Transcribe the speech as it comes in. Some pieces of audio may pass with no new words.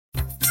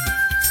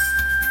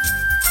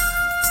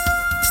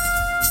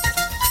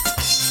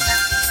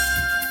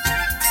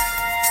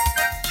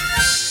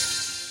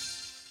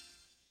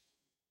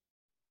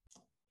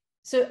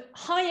So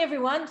hi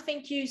everyone,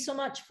 thank you so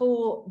much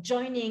for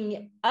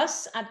joining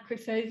us at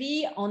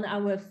Crifovi on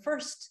our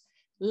first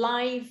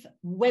live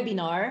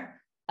webinar.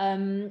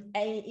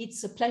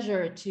 It's a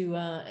pleasure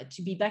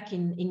to be back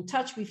in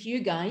touch with you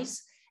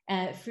guys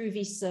through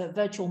this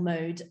virtual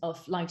mode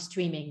of live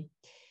streaming.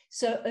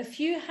 So a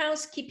few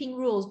housekeeping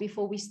rules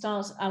before we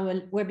start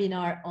our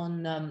webinar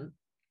on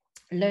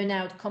loan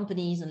out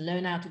companies and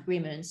loan out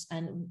agreements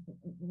and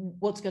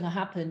what's going to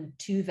happen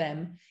to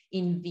them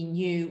in the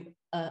new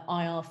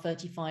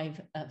IR35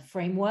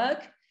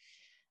 framework.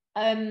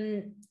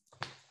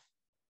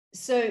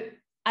 So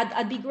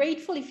I'd be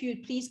grateful if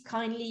you'd please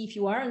kindly, if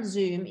you are on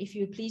Zoom, if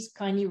you please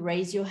kindly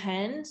raise your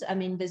hand. I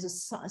mean, there's a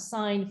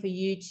sign for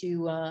you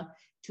to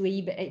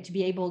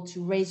be able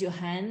to raise your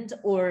hand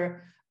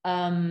or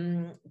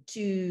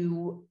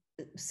to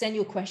send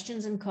your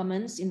questions and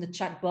comments in the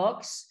chat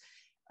box.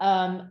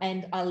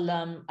 And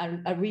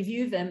I'll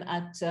review them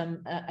at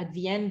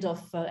the end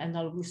of, and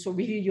I'll also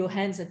review your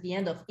hands at the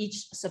end of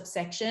each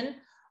subsection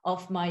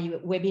of my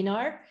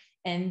webinar.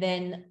 And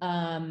then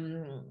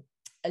I'll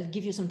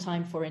give you some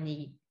time for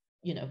any,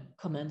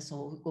 comments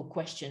or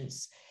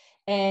questions.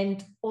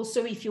 And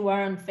also, if you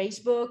are on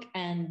Facebook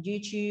and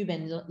YouTube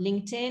and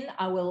LinkedIn,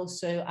 I will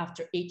also,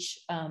 after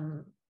each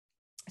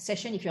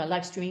session, if you are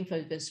live streaming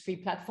for those free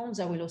platforms,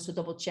 I will also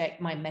double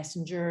check my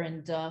messenger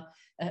and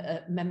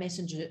my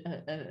messenger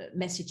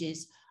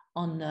messages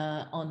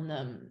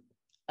on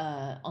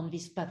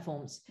these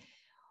platforms.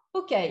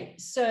 Okay,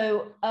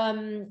 so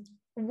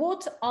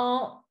what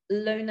are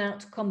loan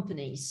out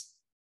companies?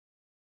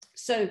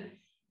 So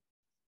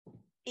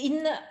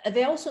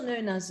they're also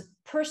known as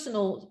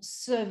personal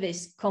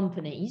service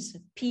companies,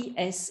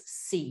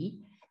 PSC,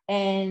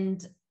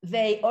 and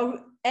they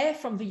are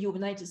from the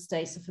United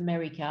States of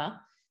America,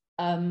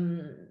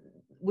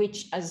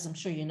 which, as I'm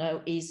sure you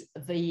know, is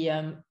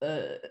the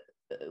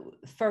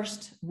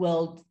first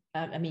world,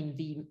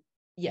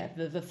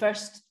 the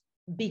first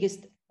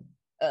biggest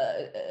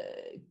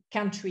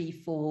country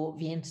for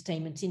the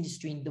entertainment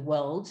industry in the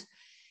world.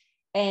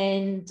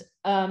 And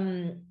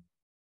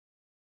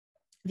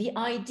the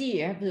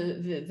idea,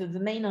 the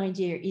main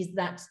idea is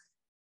that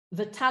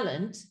the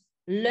talent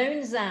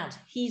loans out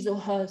his or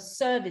her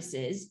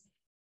services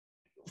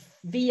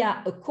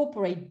via a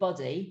corporate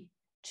body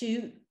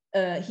to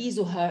his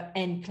or her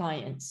end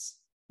clients.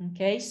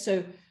 Okay,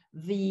 so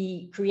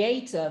the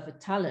creator, the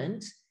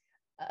talent,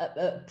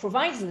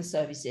 provides the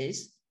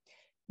services,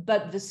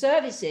 but the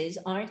services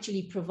are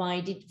actually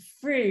provided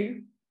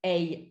through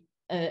a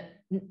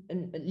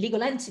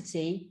legal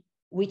entity,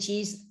 which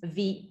is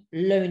the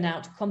loan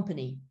out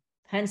company,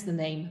 hence the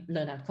name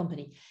loan out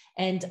company.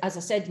 And as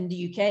I said, in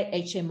the UK,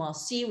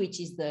 HMRC, which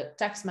is the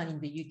taxman in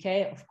the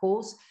UK, of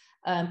course,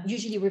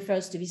 usually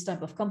refers to this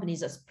type of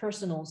companies as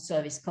personal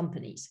service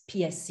companies,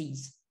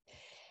 PSCs.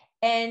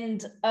 And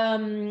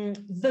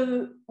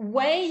the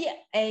way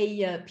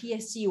a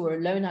PSC or a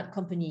loan out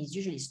company is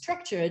usually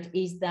structured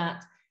is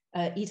that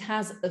it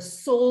has a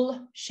sole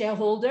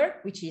shareholder,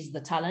 which is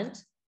the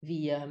talent,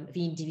 the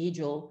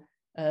individual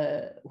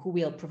who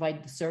will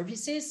provide the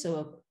services.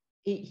 So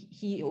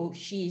he or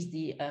she is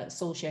the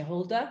sole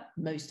shareholder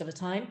most of the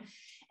time.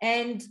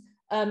 And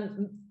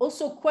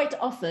also quite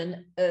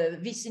often,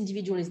 this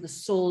individual is the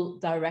sole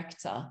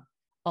director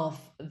of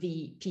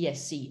the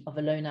PSC, of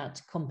a loan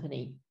out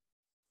company.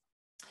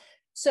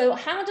 So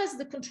how does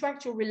the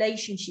contractual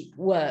relationship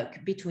work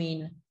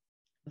between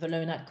the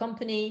loan out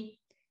company,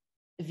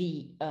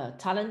 the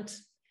talent,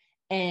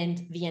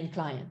 and the end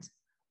client?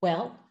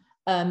 Well,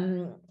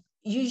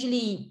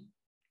 usually,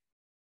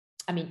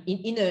 I mean,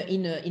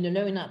 in a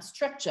loan out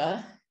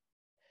structure,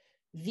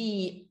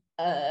 the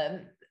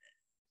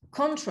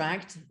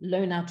contract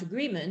loan out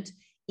agreement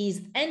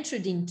is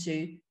entered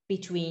into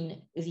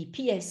between the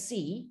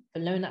PSC,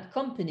 the loan out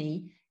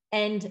company,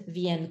 and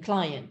the end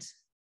client.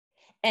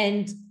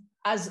 And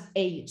as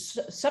a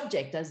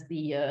subject, as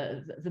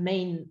the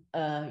main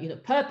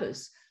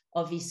purpose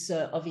of this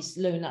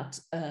loan out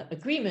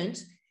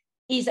agreement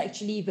is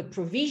actually the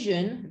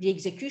provision, the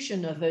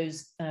execution of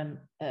those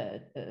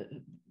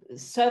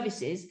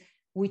services,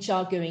 which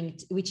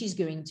is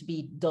going to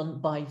be done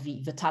by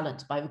the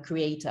talent, by the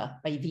creator,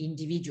 by the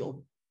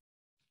individual.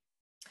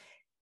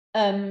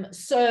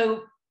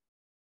 So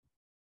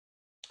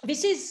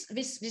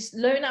this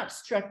loan out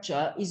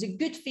structure is a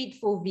good fit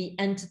for the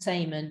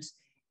entertainment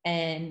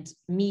and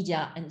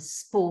media and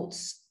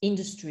sports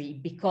industry,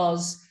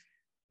 because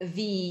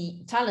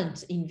the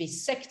talent in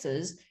these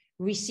sectors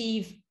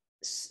receive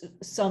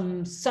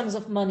some sums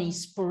of money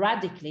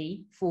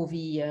sporadically for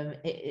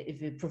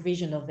the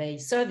provision of their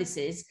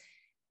services,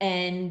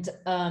 and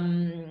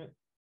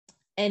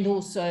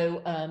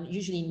also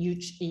usually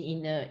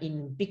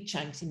in big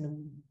chunks,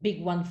 in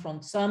big one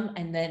front sum,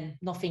 and then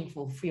nothing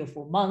for 3 or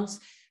 4 months,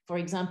 for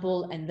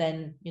example, and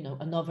then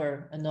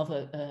another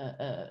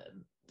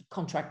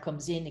contract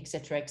comes in,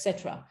 etc.,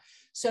 etc.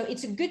 So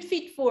it's a good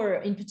fit for,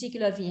 in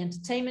particular, the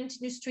entertainment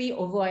industry,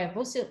 although I have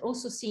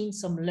also seen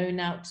some loan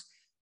out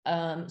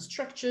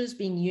structures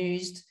being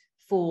used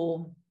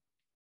for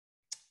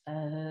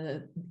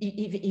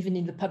even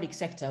in the public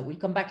sector. We'll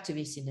come back to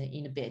this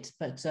in a bit,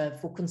 but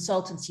for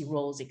consultancy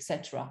roles,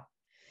 etc.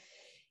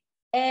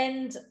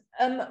 And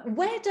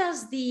where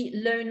does the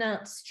loan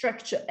out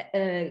structure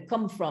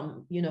come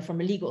from, you know,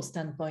 from a legal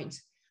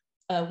standpoint?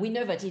 We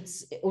know that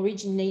it's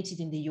originated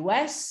in the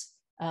US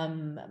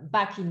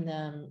back in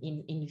the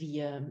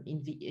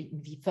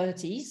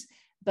 30s,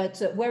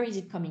 but where is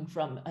it coming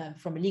from a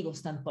legal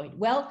standpoint?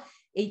 Well,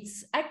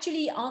 it's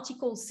actually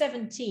Article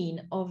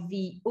 17 of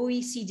the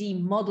OECD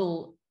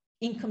Model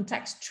Income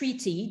Tax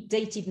Treaty,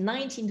 dated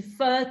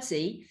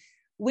 1930,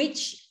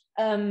 which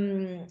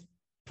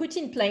put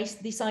in place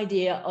this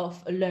idea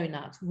of a loan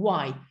out.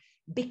 Why?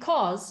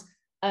 Because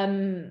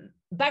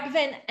back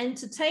then,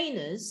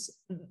 entertainers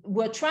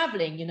were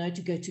traveling, you know,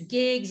 to go to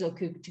gigs or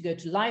to go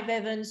to live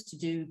events,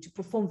 to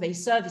perform their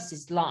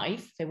services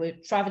live. They were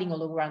traveling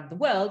all around the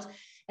world,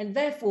 and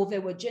therefore they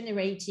were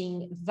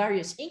generating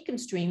various income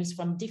streams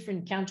from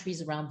different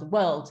countries around the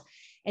world.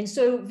 And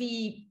so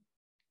the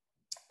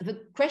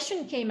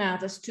question came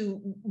out as to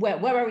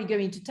where are we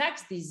going to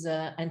tax these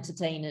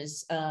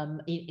entertainers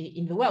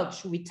in the world?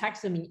 Should we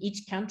tax them in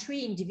each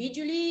country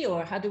individually,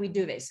 or how do we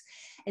do this?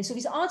 And so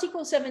this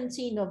Article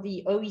 17 of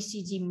the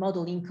OECD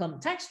Model Income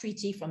Tax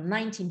Treaty from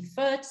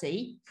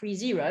 1930, so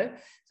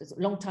it's a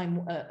long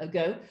time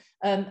ago,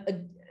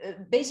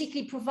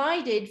 basically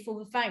provided for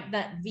the fact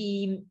that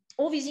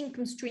all these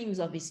income streams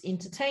of this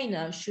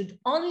entertainer should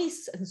only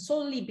and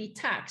solely be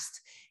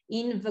taxed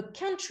in the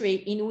country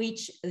in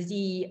which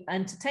the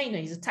entertainer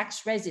is a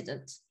tax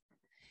resident.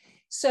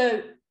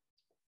 So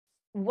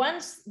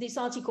once this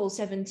Article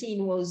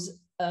 17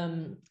 was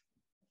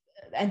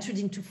entered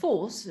into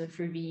force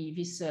through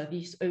this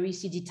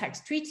OECD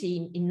tax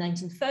treaty in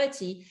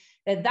 1930,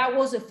 that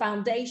was a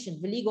foundation,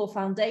 the legal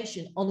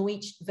foundation on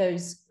which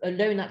those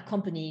loan out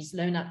companies,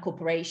 loan out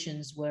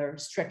corporations were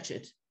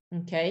structured.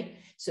 Okay,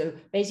 so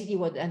basically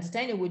what the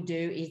entertainer would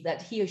do is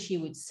that he or she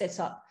would set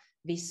up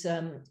this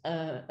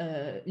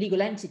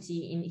legal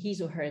entity in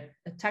his or her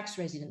tax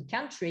resident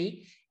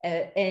country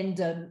and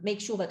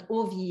make sure that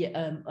all the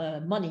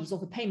monies, all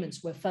the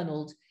payments were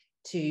funneled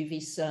to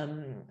this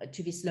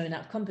loan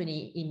out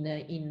company in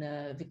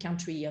the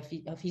country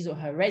of his or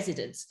her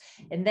residence.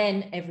 And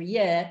then every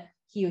year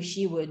he or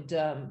she would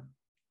go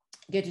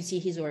to see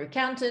his or her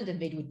accountant, and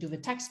they would do the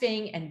tax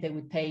thing, and they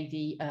would pay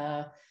the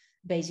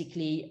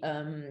basically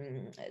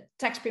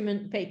tax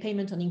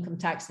payment on income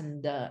tax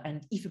and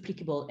if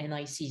applicable,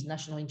 NICs,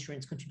 national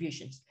insurance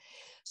contributions.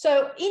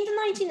 So in the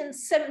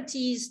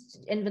 1970s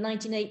and the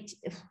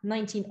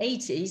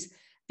 1980s,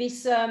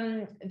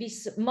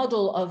 this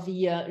model of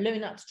the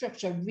loan out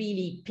structure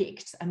really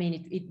picked. I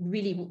mean, it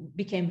really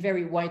became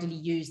very widely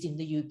used in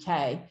the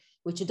UK,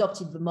 which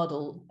adopted the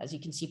model, as you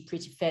can see,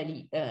 pretty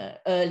fairly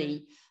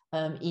early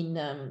from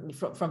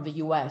the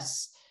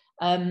US.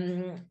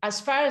 As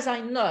far as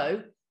I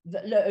know,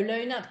 the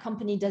loan out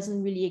company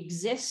doesn't really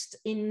exist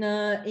in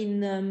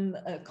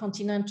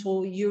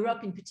continental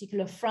Europe, in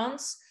particular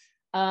France.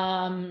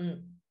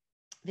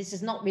 This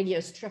is not really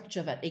a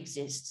structure that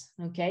exists.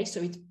 Okay,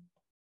 so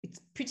it's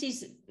pretty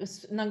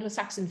an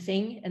Anglo-Saxon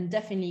thing, and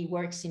definitely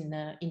works in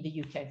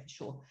the UK for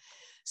sure.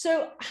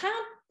 So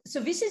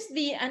this is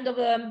the end of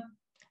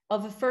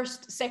the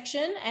first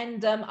section,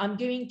 and I'm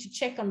going to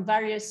check on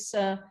various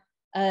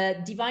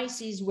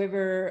devices,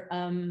 whether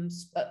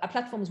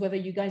platforms, whether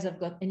you guys have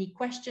got any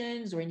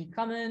questions or any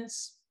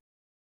comments.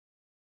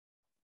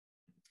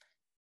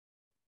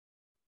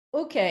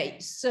 Okay,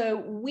 so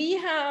we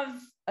have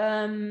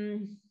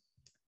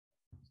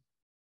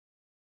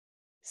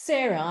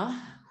Sarah,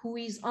 who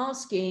is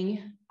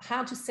asking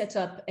how to set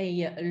up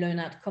a loan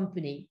out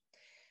company.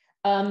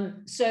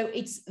 So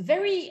it's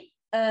very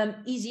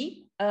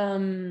easy,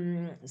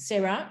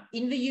 Sarah.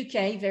 In the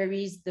UK, there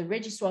is the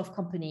Registrar of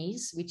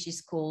Companies, which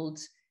is called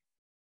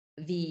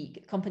the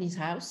Companies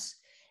House,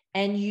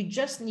 and you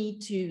just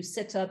need to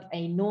set up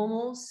a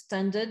normal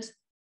standard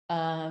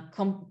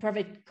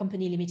private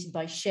company limited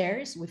by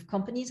shares with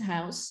Companies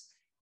House,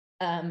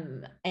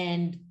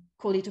 and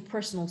call it a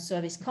personal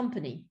service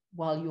company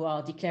while you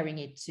are declaring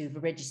it to the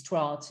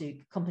registrar, to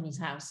Companies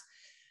House.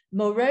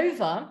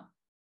 Moreover,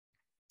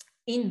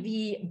 in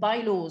the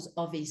bylaws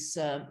of this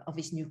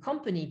new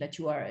company that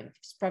you are,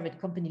 this private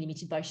company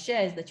limited by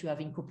shares that you have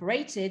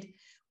incorporated,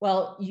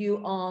 well,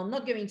 you are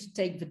not going to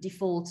take the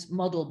default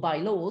model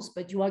bylaws,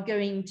 but you are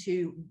going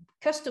to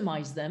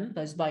customize them,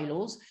 those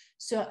bylaws,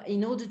 so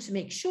in order to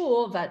make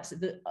sure that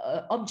the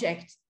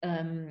object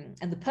and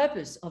the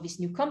purpose of this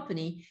new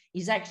company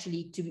is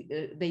actually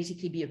to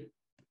basically be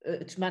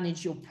to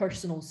manage your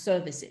personal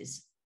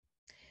services,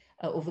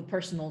 or the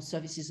personal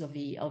services of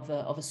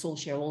a sole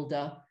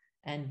shareholder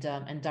and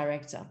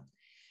director.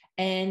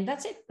 And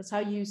that's it. That's how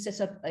you set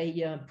up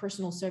a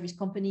personal service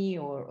company,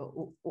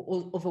 or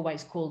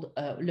otherwise called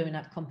a loan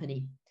out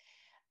company.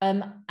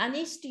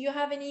 Anis, do you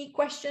have any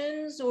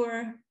questions?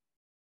 Or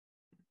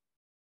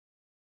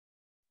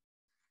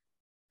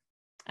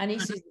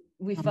Anis is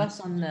with us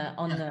on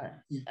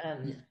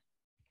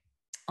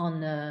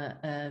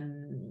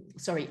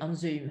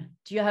Zoom.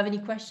 Do you have any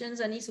questions,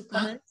 Anis, or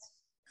comments?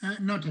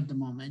 Not at the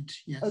moment,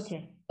 yes.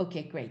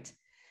 Okay, great.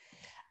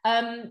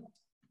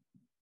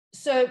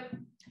 So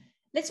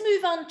let's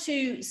move on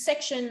to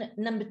section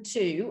number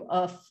 2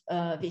 of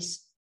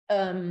this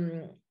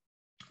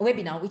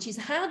webinar, which is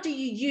how do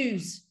you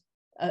use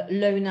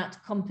loan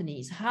out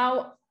companies?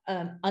 How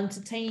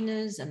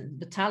entertainers and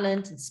the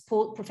talent and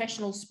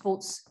professional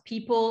sports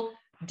people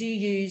do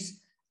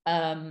use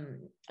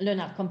loan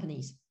out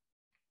companies?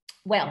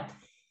 Well,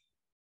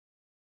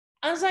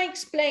 as I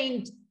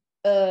explained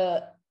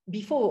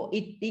before,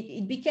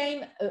 it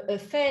became a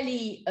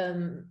fairly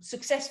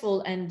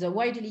successful and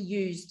widely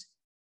used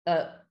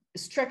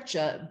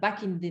structure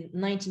back in the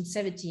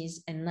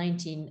 1970s and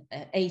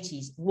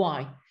 1980s.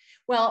 Why?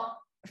 Well,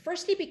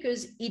 firstly,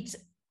 because it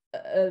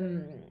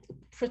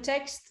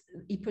protects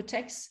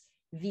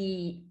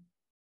the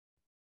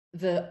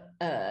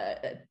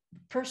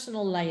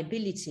personal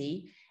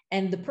liability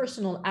and the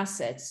personal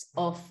assets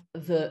of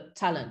the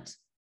talent.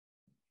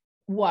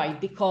 Why?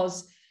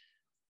 Because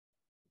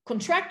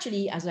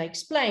contractually, as I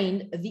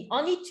explained, the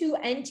only two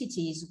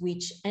entities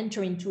which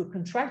enter into a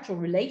contractual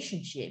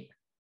relationship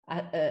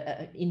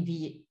in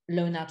the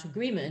loan out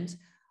agreement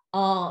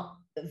are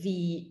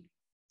the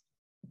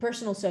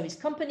personal service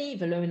company,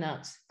 the loan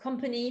out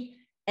company,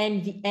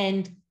 and the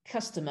end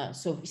customer.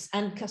 So this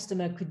end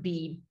customer could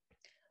be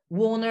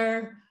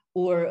Warner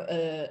or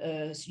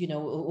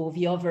or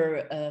the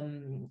other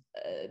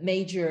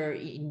major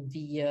in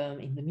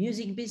the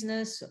music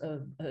business,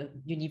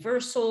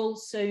 Universal,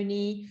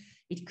 Sony.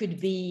 It could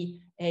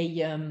be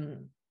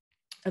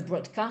a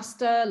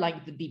broadcaster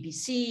like the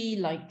BBC,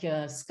 like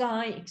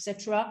Sky,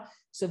 etc.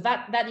 So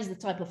that is the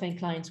type of end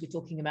clients we're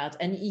talking about.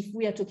 And if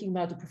we are talking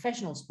about a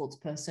professional sports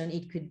person,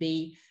 it could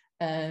be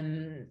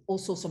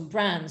also some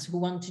brands who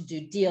want to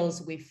do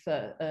deals with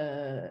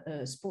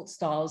sports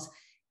stars,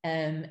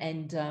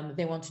 and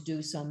they want to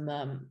do some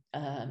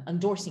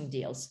endorsing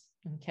deals,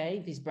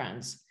 okay, these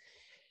brands.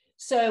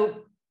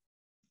 So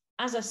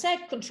as I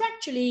said,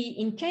 contractually,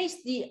 in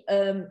case the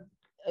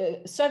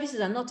services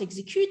are not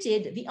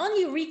executed, the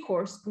only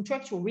recourse,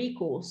 contractual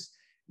recourse,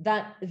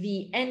 that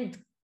the end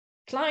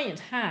client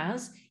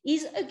has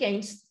is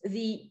against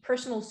the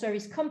personal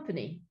service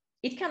company.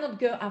 It cannot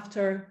go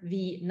after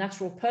the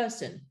natural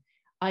person,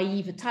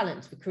 i.e. the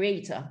talent, the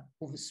creator,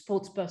 or the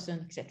sports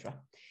person, etc.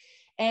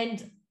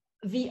 And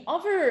the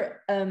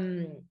other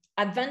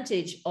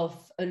advantage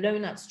of a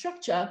loan out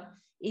structure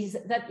is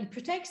that it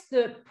protects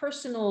the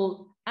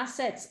personal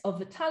assets of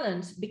the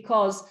talent,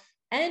 because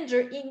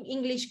under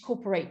English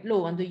corporate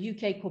law, under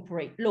UK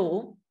corporate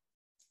law,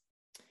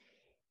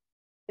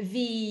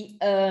 the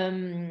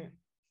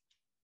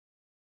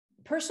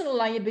personal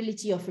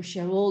liability of a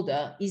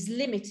shareholder is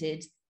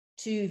limited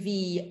to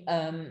the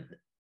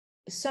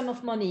sum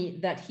of money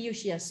that he or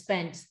she has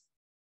spent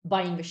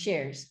buying the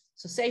shares.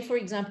 So say, for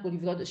example,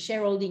 you've got a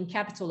shareholding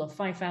capital of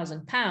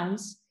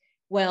 £5,000.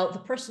 Well, the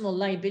personal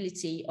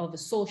liability of a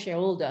sole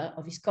shareholder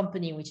of his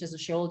company, which has a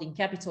shareholding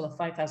capital of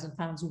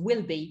 £5,000,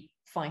 will be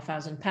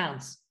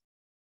 £5,000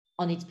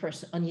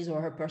 on his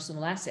or her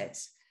personal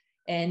assets.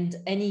 And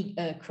any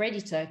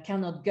creditor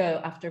cannot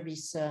go after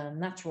this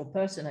natural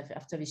person,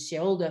 after this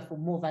shareholder, for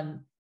more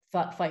than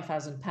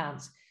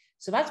 £5,000.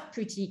 So that's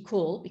pretty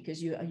cool,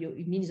 because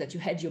it means that you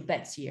hedge your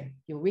bets here.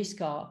 Your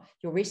risks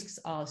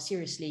are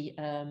seriously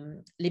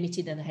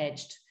limited and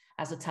hedged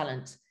as a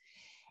talent.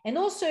 And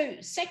also,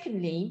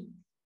 secondly,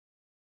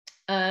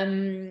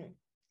 I'm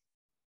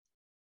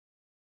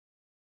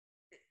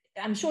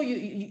sure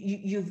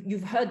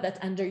you've heard that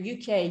under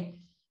UK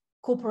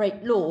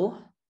corporate law,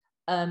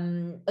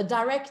 a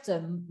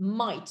director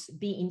might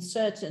be in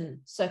certain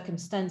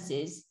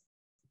circumstances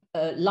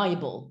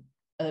liable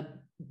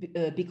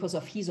because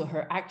of his or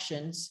her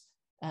actions,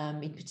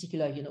 in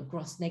particular,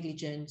 gross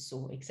negligence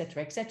or et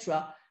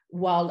cetera,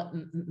 while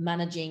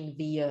managing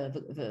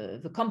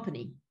the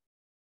company.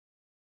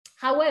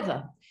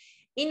 However,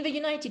 in the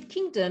United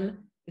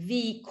Kingdom,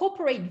 the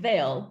corporate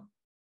veil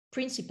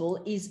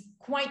principle is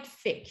quite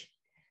thick.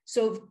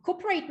 So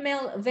corporate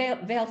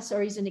veil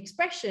is an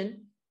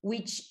expression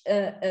which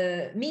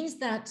means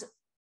that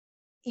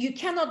you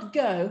cannot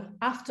go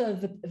after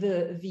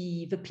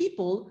the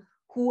people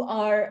who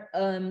are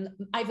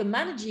either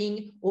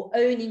managing or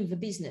owning the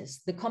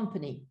business, the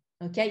company.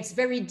 Okay, it's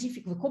very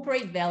difficult. The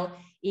corporate veil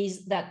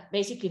is that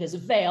basically there's a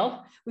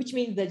veil, which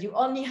means that you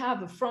only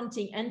have a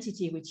fronting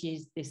entity, which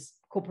is this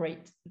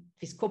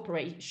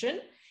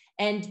corporation,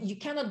 and you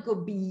cannot go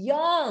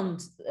beyond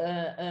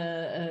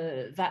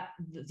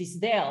this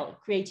veil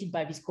created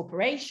by this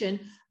corporation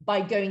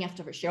by going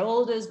after the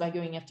shareholders, by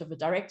going after the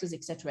directors,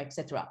 etc.,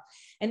 etc.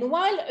 And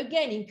while,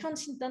 again, in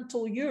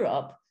continental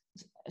Europe,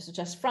 such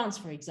as France,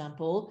 for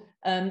example,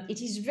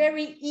 it is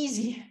very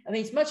easy. I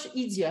mean, it's much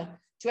easier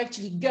to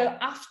actually go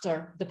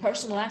after the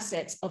personal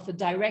assets of a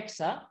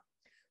director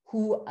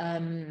who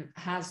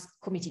has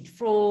committed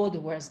fraud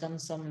or has done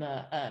some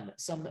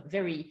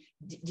very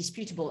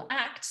disputable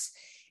acts.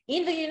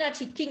 In the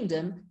United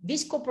Kingdom,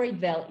 this corporate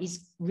veil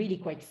is really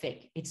quite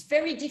thick. It's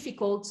very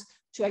difficult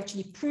to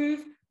actually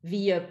prove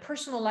the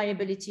personal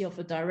liability of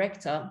a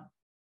director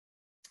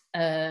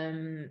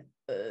in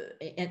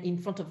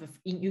front of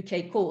in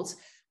UK courts,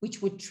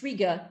 which would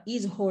trigger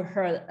his or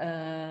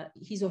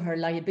her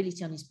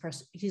liability on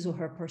his or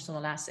her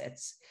personal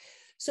assets.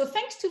 So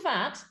thanks to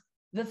that,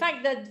 the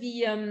fact that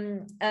the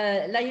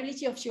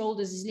liability of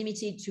shareholders is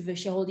limited to the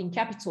shareholding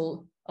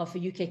capital of a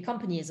UK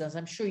company, as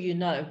I'm sure you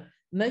know,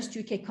 most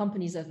UK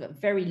companies have a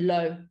very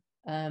low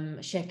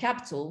share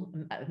capital.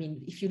 I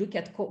mean, if you look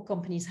at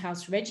companies'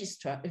 house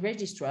register, you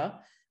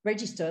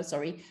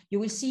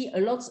will see a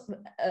lot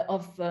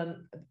of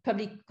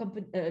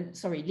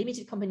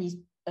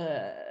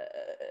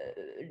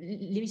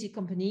limited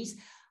companies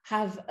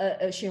have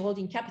a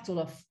shareholding capital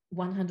of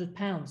 £100,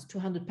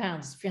 £200,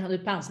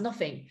 £300,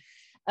 nothing.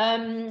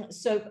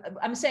 So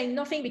I'm saying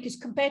nothing because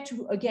compared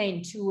to,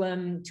 again,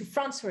 to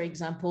France, for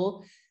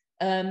example,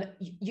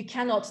 you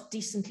cannot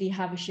decently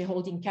have a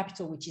shareholding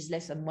capital which is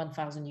less than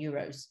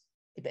 €1,000.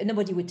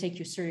 Nobody would take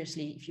you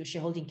seriously if your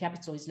shareholding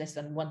capital is less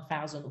than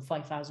 1,000 or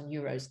 5,000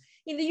 euros.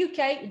 In the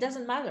UK, it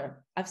doesn't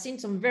matter. I've seen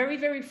some very,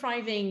 very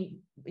thriving,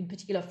 in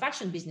particular,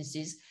 fashion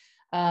businesses,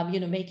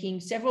 making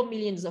several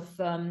millions of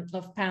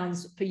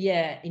pounds per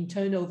year in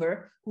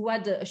turnover, who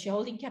had a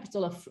shareholding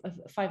capital of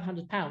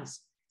 £500.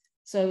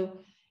 So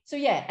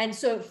yeah, and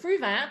so through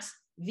that,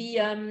 the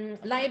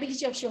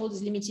liability of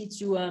shareholders limited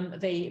to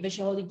the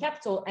shareholding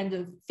capital, and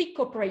the thick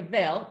corporate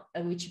veil,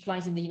 which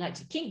applies in the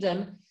United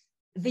Kingdom,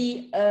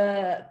 the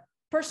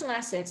personal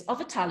assets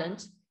of a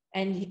talent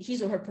and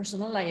his or her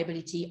personal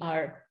liability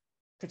are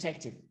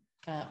protected,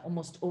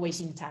 almost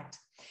always intact.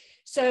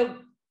 So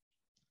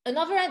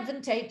another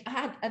advantage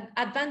of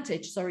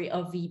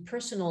the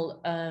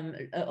personal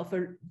of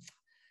a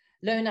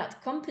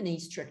loan-out company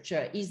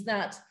structure is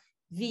that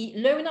the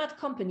loan-out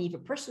company, the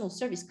personal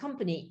service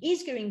company,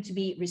 is going to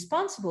be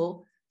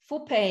responsible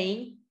for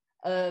paying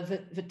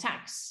the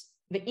tax,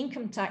 the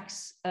income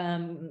tax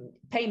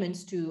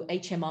payments to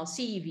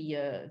HMRC,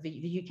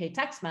 the UK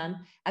taxman,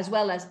 as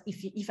well as,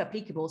 if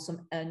applicable,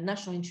 some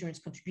national insurance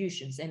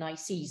contributions,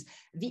 NICs.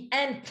 The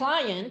end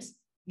client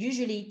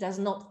usually does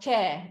not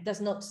care, does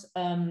not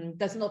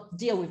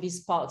deal with this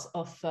part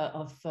of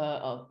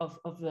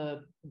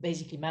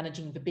basically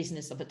managing the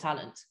business of a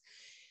talent.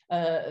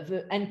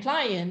 The end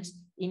client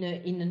in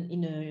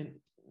a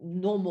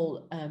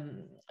normal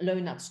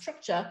loan-out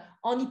structure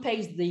only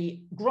pays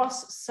the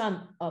gross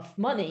sum of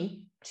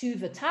money to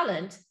the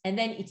talent, and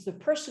then it's the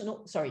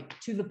personal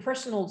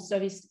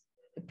service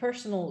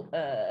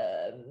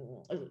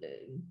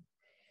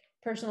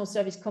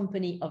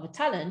company of a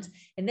talent,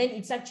 and then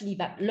it's actually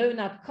that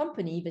loan-out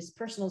company, this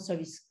personal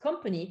service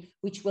company,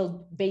 which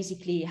will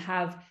basically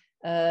have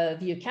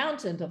the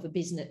accountant of the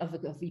business of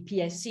the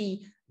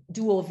PSC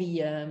do all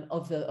the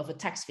of the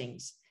tax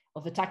things,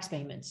 of the tax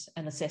payments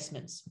and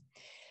assessments.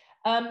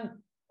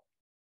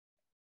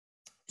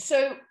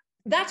 So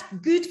that's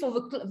good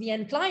for the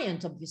end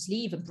client,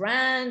 obviously, the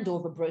brand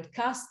or the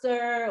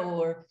broadcaster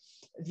or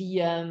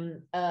the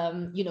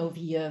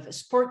the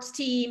sports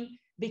team,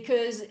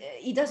 because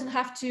he doesn't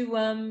have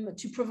to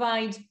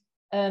provide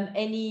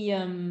any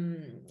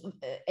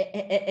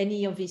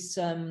of this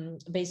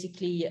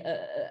basically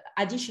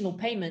additional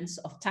payments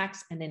of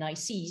tax and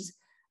NICs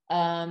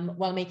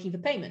while making the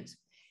payment.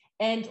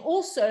 And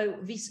also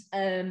this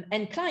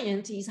end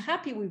client is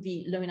happy with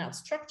the loan-out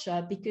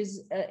structure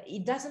because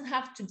it doesn't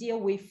have to deal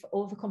with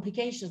all the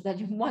complications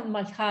that one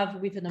might have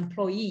with an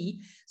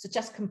employee, such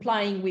as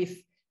complying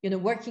with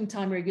working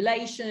time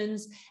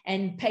regulations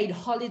and paid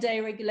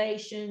holiday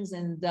regulations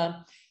and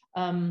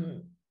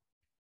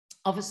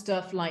other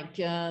stuff like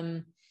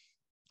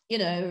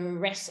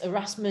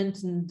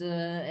harassment and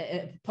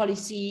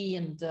policy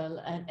and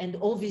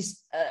all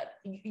these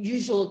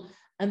usual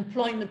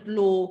employment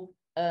law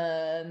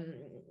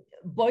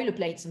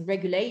boilerplates and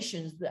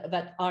regulations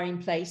that are in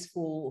place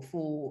for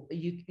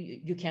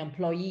UK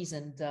employees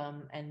and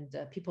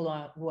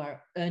people who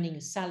are earning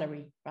a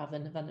salary rather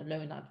than a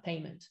loan-out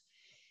payment.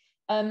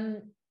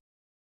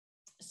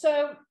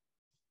 So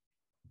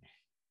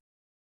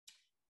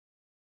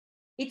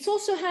it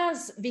also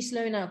has, this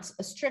loan-out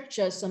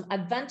structure, some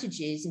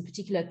advantages, in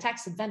particular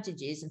tax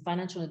advantages and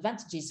financial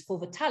advantages for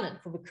the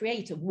talent, for the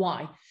creator.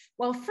 Why?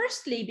 Well,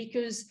 firstly,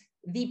 because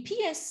the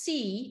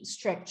PSC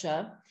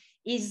structure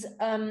is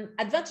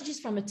advantages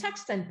from a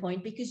tax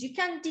standpoint, because you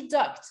can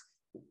deduct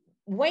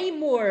way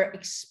more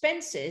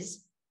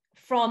expenses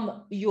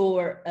from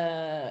your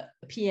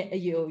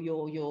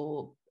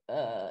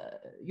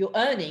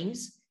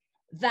earnings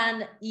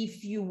than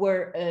if you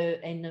were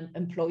an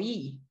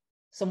employee,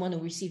 someone who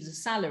receives a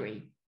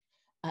salary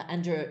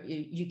under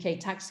UK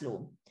tax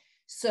law.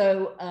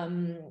 So,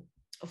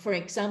 for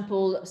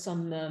example,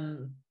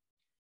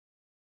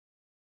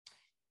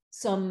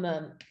 some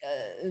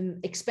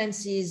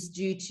expenses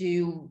due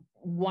to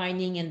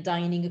wining and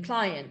dining a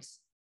client,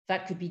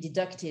 that could be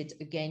deducted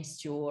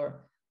against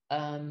your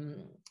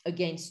earnings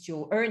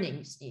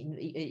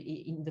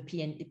in the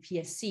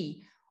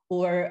PSC,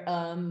 or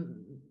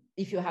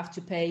if you have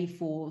to pay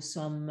for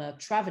some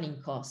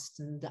traveling costs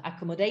and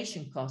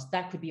accommodation costs,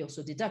 that could be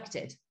also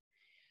deducted.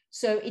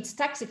 So it's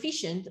tax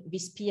efficient,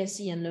 this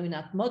PSC and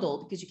loan-out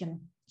model, because you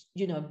can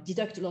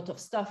deduct a lot of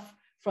stuff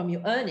from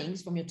your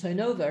earnings, from your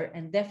turnover,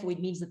 and therefore it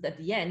means that at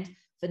the end,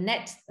 the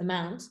net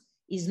amount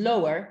is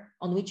lower,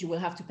 on which you will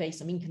have to pay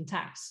some income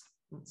tax.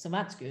 So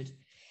that's good.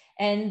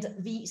 And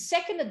the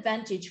second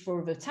advantage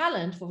for the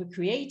talent, for the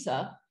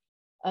creator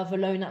of a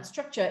loan out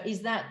structure,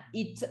 is that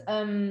it's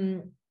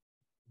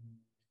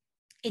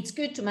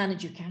good to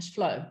manage your cash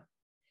flow.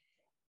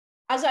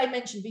 As I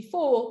mentioned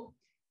before,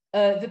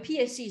 the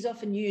PSC is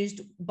often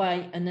used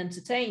by an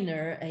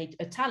entertainer,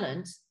 a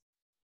talent,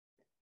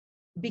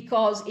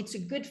 because it's a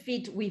good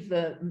fit with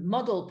the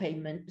model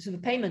payment, so the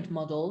payment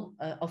model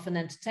of an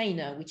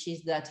entertainer, which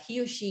is that he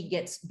or she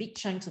gets big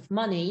chunks of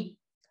money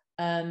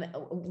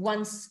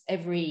once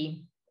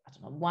every, I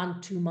don't know,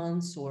 1-2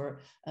 months, or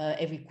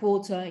every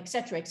quarter,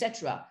 etc.,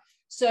 etc.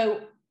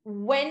 So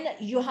when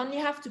you only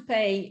have to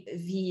pay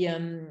the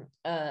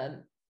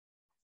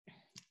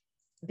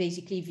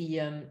basically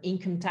the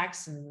income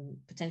tax and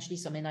potentially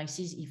some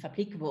NICs if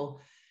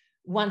applicable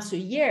once a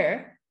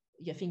year,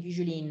 I think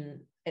usually in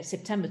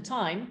September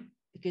time,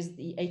 because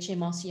the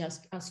HMRC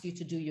asks you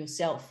to do your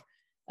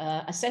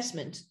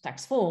self-assessment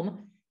tax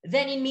form,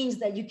 then it means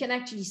that you can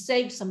actually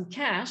save some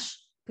cash,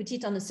 put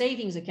it on a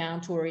savings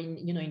account or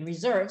in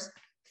reserves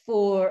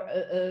for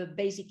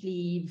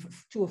basically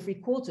 2 or 3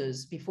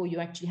 quarters before you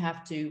actually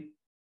have to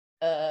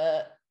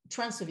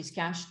transfer this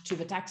cash to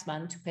the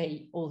taxman to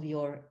pay all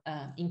your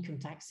income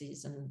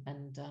taxes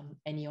and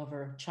any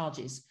other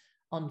charges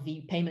on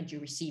the payment you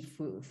receive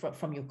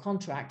from your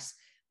contracts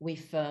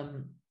with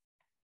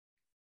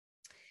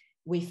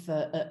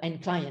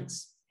end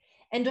clients.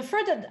 And the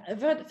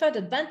third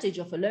advantage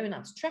of a loan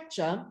out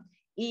structure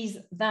is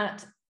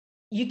that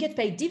you get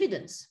paid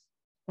dividends,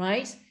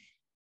 right?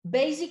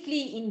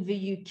 Basically, in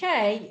the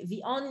UK,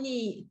 the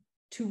only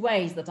 2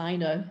 ways that I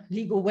know,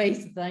 legal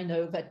ways that I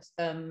know, that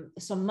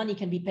some money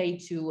can be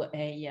paid to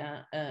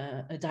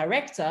a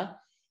director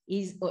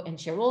and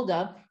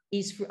shareholder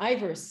is for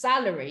either a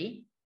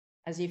salary,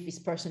 as if this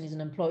person is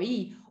an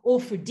employee, or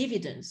for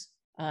dividends,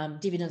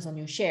 dividends on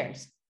your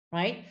shares,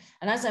 right?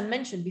 And as I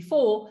mentioned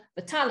before,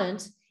 the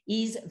talent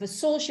is the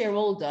sole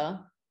shareholder.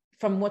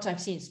 From what I've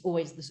seen, it's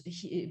always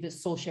the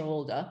sole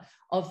shareholder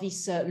of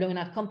this loan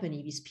out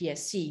company, this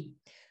PSC.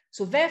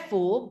 So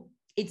therefore,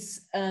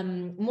 it's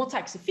more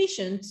tax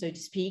efficient, so to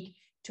speak,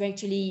 to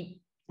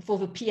actually, for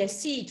the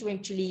PSC to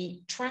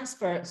actually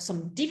transfer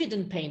some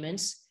dividend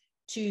payments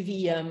to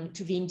the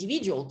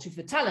individual, to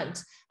the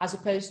talent, as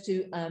opposed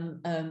to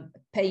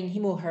paying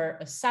him or her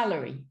a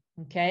salary.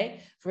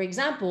 Okay. For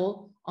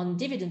example, on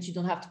dividends, you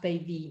don't have to pay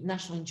the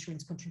national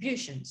insurance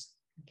contributions.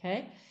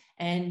 Okay.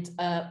 And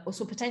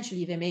also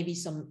potentially there may be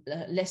some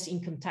less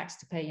income tax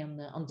to pay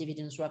on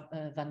dividends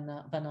than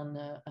on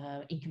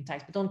income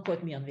tax. But don't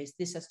quote me on this.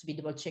 This has to be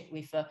double checked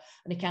with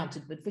an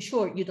accountant. But for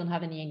sure, you don't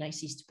have any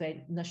NICs to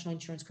pay, national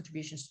insurance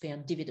contributions to pay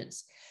on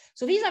dividends.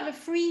 So these are the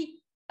 3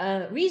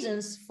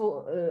 reasons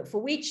for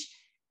which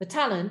the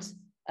talent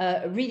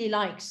really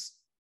likes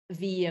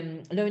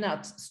the loan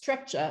out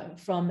structure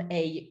from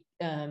a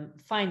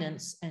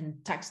finance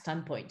and tax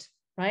standpoint,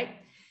 right?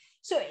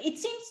 So it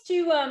seems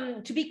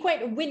to be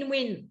quite a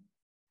win-win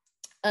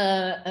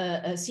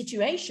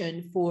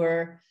situation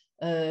for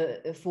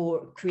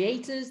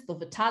creators, for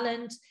the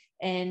talent,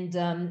 and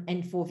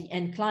for the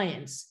end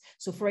clients.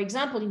 So, for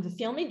example, in the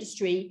film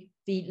industry,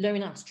 the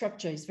loan out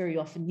structure is very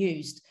often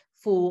used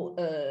for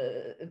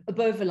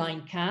above the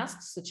line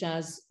casts, such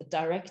as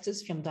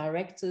directors, film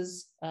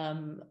directors,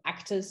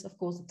 actors, of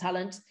course, the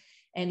talent,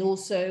 and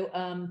also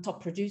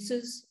top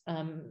producers.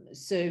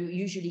 So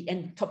usually,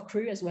 and top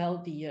crew as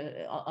well,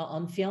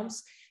 on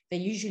films, they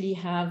usually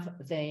have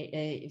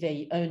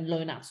their own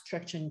loan out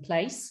structure in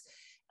place.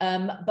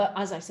 But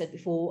as I said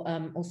before,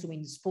 also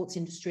in the sports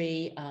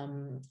industry,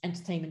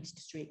 entertainment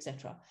industry,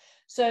 etc.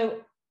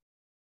 So,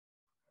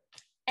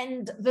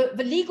 and the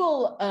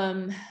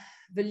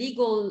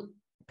legal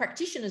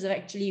practitioners have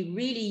actually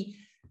really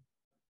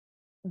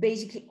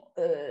basically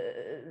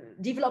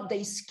developed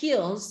their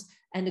skills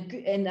and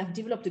have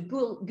developed a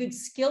good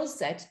skill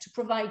set to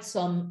provide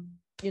some,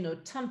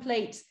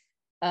 template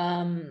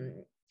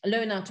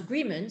loan out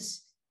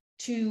agreements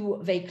to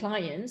their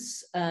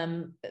clients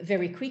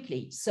very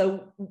quickly.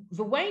 So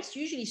the way it's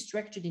usually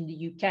structured in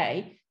the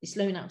UK, this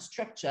loan out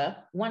structure,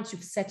 once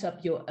you've set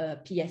up your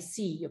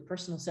PSC, your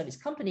personal service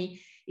company,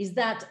 is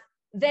that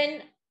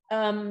then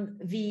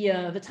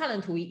the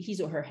talent, or his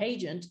or her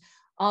agent,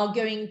 are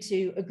going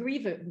to agree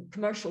the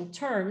commercial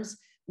terms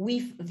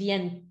with the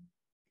end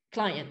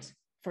client.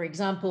 For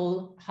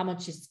example, how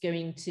much is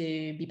going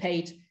to be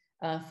paid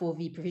for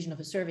the provision of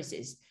the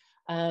services,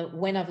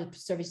 when are the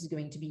services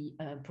going to be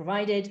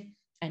provided,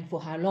 and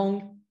for how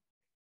long,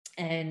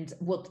 and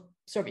what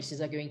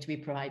services are going to be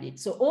provided.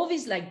 So all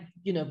these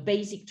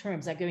basic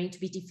terms are going to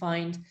be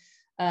defined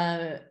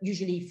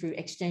usually through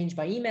exchange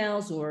by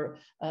emails or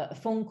a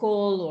phone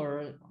call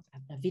or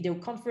a video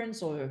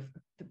conference or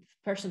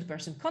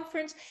person-to-person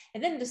conference.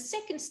 And then the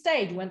second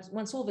stage,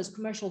 once all those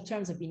commercial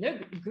terms have been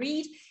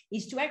agreed,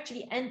 is to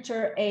actually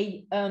enter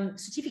a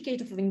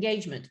certificate of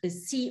engagement, a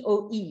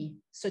COE,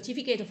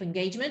 certificate of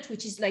engagement,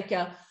 which is like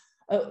a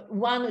a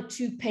 1 or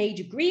 2 page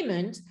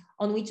agreement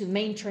on which the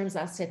main terms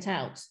are set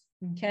out.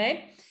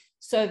 Okay,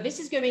 so this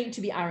is going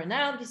to be ironed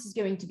out, this is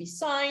going to be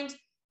signed,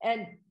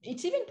 and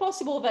it's even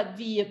possible that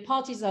the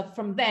parties are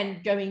from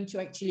then going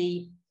to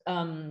actually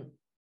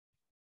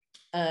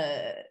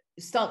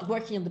start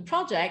working on the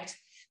project.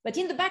 But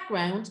in the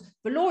background,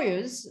 the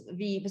lawyers,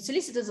 the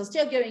solicitors are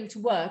still going to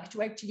work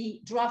to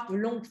actually draft a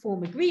long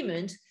form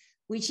agreement,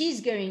 which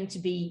is going to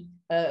be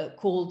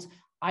called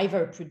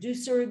either a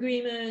producer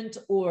agreement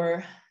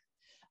or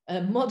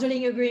a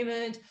modeling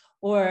agreement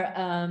or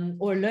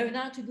loan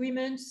out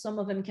agreements. Some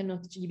of them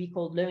cannot actually be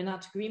called loan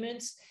out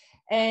agreements.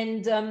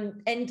 And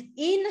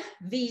in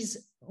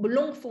these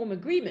long form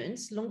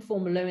agreements, long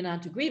form loan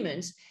out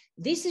agreements,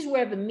 this is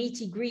where the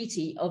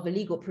nitty-gritty of the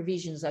legal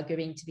provisions are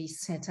going to be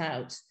set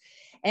out.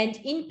 And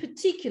in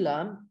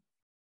particular,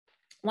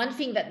 one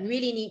thing that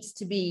really needs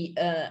to be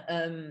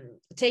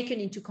taken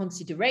into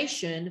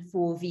consideration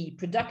for the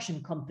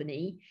production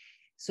company,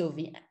 so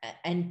the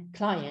end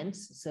client,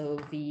 so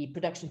the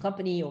production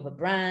company or the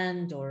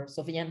brand or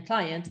so the end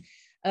client,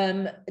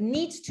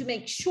 needs to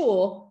make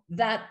sure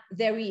that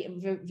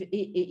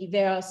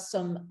there are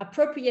some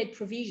appropriate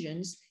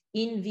provisions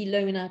in the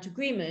loan out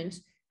agreement,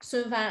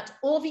 so that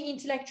all the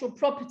intellectual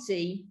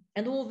property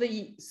and all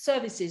the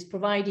services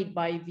provided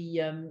by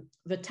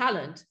the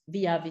talent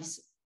via this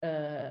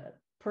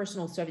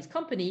personal service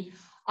company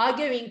are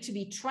going to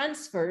be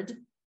transferred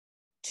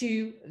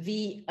to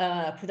the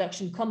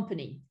production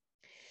company.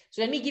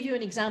 So let me give you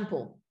an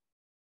example.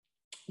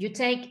 You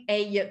take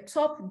a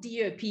top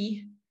DOP,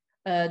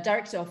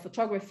 director of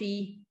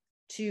photography,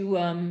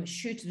 to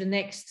shoot the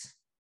next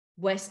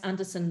Wes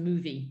Anderson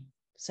movie,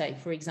 say,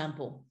 for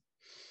example.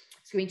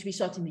 It's going to be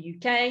shot in the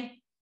UK.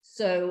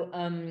 So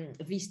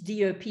this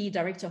DOP,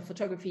 director of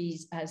photography,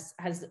 has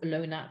a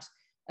loan out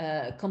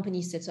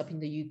company set up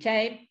in the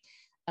UK.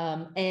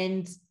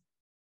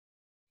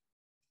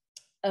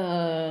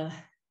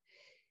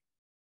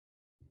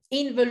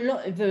 In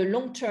the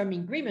long-term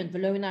agreement, the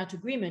loan out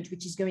agreement,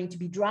 which is going to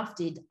be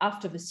drafted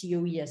after the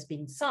COE has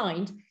been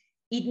signed,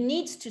 it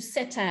needs to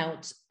set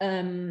out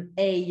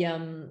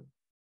a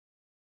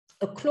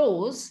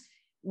clause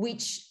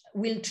which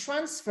will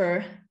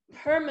transfer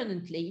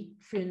permanently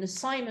through an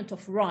assignment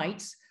of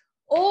rights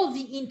all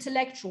the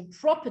intellectual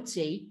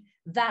property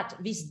that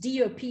this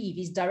DOP,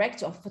 this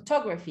director of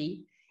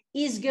photography,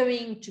 is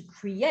going to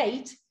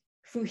create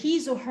through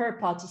his or her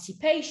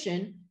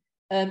participation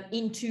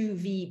into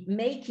the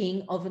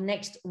making of the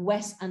next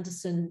Wes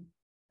Anderson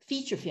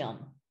feature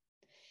film,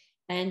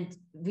 and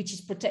which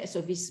is protected.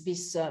 So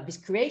this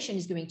creation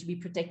is going to be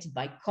protected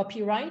by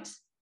copyright,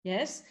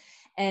 yes,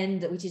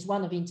 and which is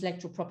one of the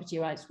intellectual property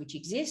rights which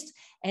exist.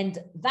 And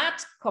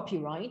that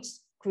copyright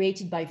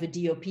created by the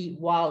DOP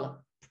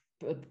while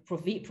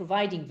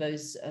providing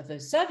those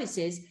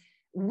services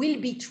will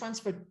be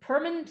transferred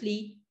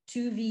permanently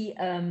to the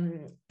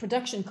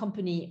production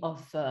company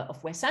of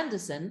Wes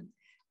Anderson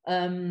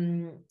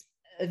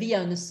via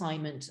an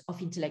assignment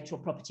of intellectual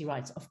property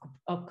rights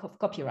of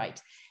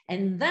copyright.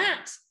 And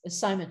that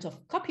assignment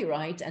of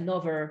copyright and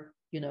other,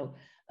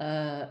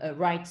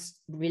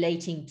 rights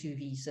relating to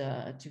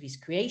this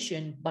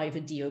creation by the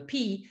DOP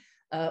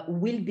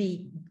will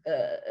be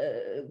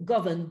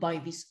governed by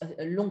this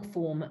long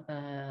form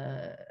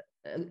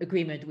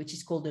agreement, which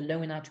is called a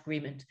loan out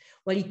agreement.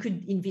 Well, it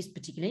could, in this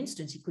particular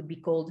instance, it could be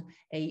called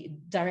a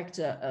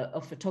director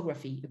of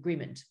photography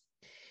agreement.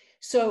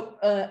 So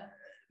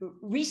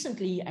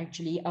recently,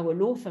 actually, our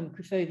law firm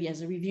Krifovi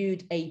has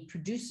reviewed a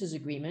producer's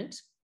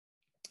agreement,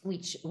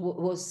 which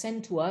was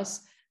sent to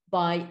us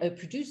by a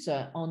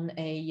producer on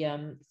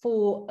a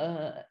 4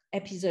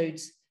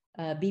 episodes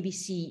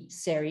BBC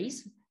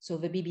series. So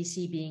the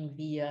BBC being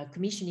the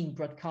commissioning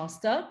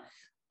broadcaster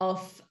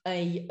of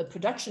a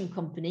production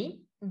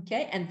company.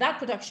 Okay, and that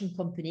production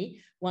company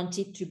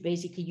wanted to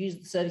basically use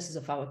the services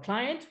of our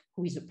client,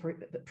 who is a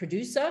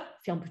producer,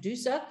 film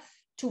producer,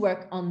 to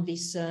work on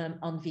this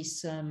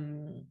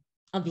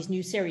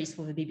new series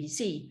for the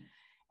BBC.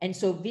 And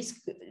so this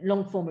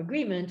long form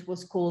agreement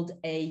was called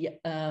a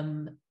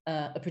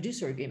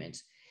producer agreement.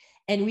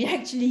 And we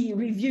actually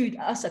reviewed,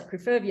 us at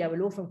Krifovi, our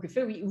law firm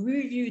Krifovi,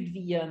 reviewed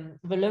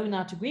the loan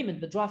out agreement,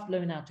 the draft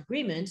loan out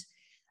agreement,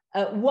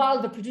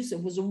 while the producer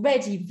was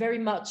already very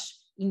much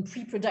in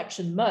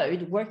pre-production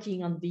mode,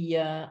 working on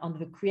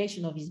the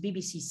creation of his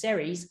BBC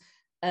series,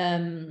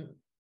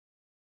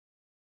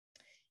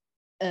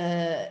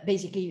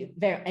 basically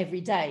there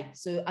every day.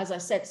 So as I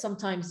said,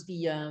 sometimes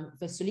the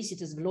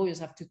solicitors, the lawyers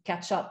have to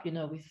catch up, with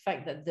the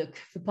fact that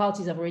the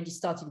parties have already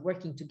started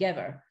working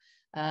together,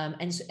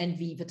 and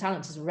the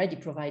talent is already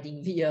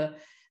providing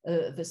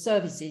the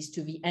services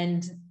to the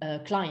end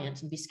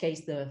client, in this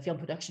case, the film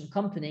production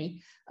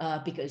company,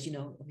 because,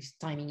 with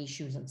timing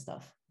issues and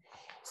stuff.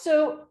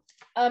 So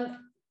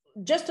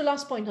just a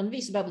last point on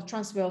this about the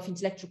transfer of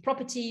intellectual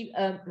property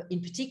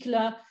in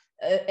particular,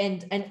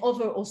 and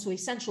other also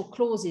essential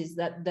clauses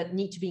that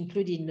need to be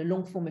included in the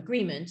long form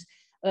agreement.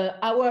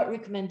 Our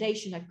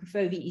recommendation at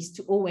Krifovi is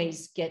to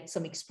always get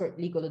some expert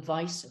legal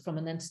advice from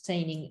an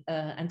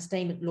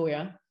entertainment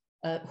lawyer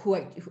who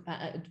are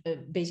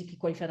basically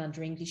qualified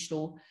under English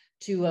law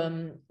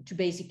to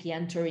basically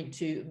enter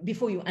into,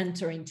 before you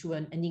enter into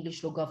an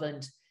English law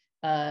governed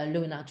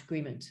loan out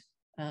agreement.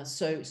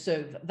 So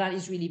that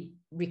is really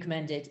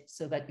recommended,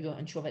 so that you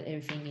ensure that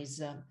everything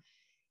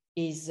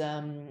is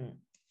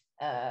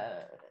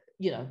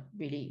you know,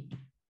 really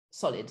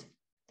solid.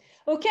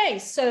 Okay,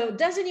 so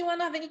does anyone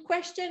have any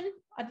question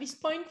at this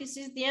point? This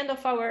is the end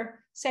of our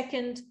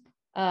second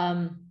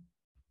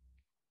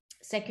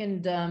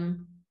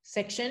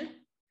section.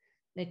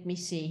 Let me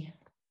see.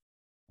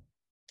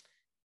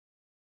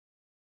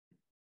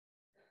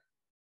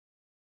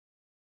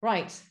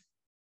 Right.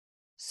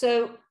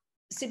 So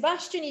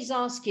Sebastian is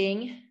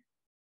asking,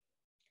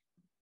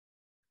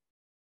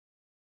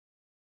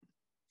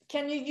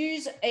 can you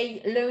use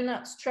a loan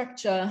out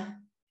structure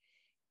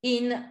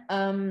in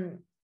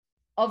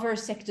other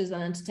sectors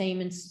and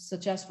entertainments,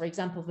 such as, for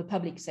example, the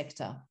public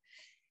sector?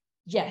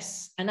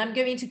 Yes, and I'm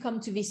going to come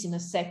to this in a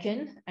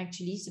second,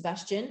 actually,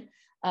 Sebastian,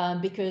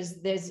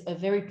 because there's a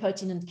very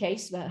pertinent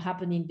case that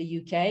happened in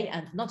the UK,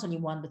 and not only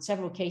one, but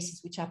several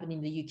cases which happened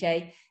in the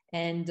UK,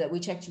 and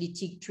which actually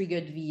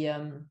triggered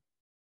the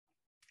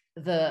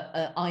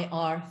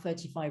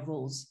IR35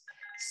 rules.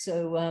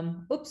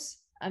 So, oops,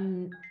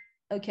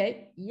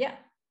 okay, yeah.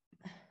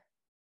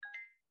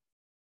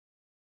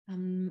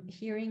 I'm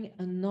hearing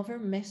another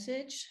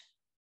message.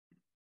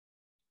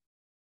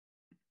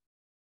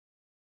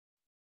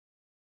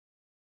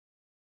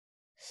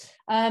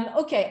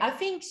 Okay, I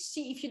think,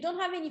 see, if you don't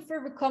have any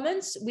further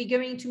comments, we're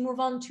going to move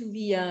on to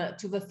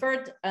the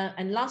third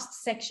and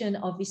last section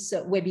of this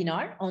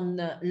webinar on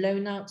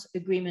loan out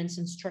agreements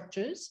and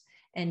structures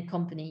and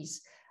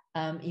companies,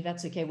 if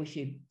that's okay with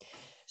you.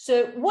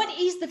 So what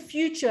is the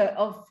future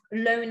of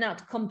loan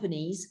out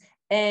companies,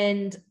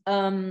 and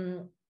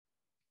in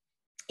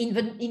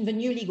the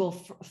new legal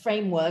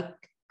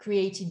framework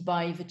created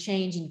by the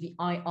change in the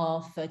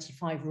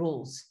IR35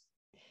 rules?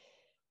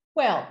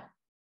 Well,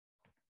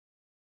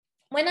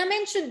 when I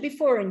mentioned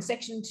before in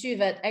section 2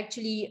 that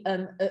actually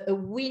a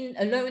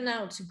loan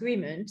out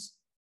agreement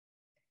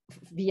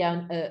via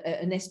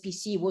an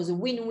SPC was a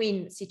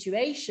win-win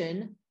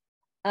situation,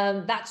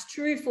 that's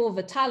true for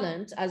the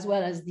talent as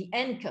well as the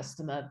end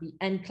customer, the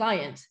end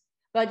client.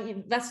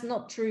 But that's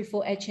not true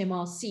for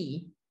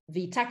HMRC,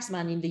 the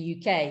taxman in the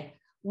UK.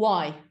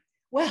 Why?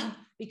 Well,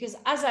 because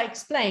as I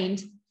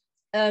explained,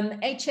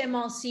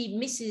 HMRC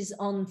misses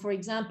on, for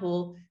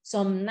example,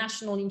 some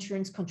national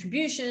insurance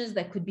contributions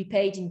that could be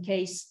paid in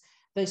case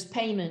those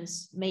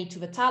payments made to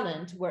the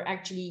talent were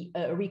actually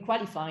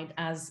requalified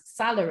as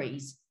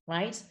salaries,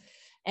 right?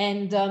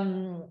 And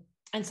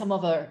some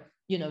other,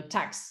 you know,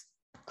 tax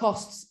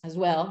costs as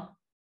well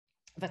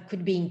that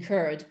could be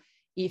incurred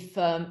if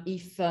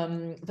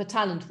the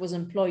talent was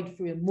employed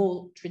through a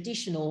more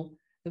traditional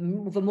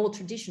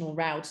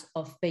route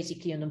of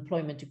basically an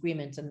employment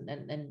agreement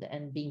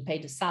and being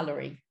paid a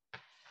salary.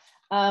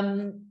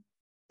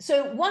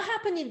 So what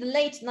happened in the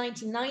late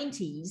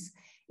 1990s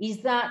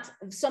is that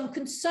some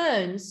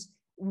concerns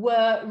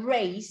were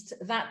raised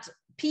that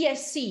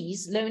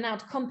PSCs, loan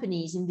out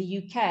companies in the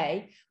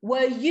UK,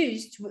 were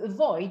used to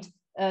avoid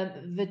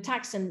the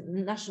tax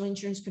and national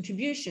insurance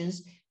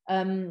contributions,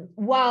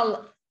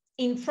 while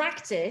in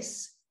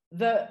practice,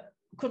 the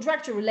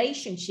contractual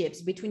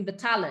relationships between the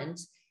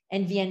talent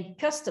and the end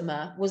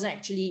customer was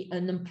actually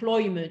an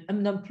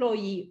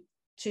employee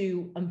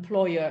to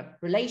employer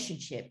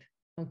relationship.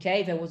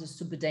 Okay, there was a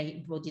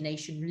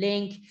subordination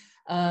link.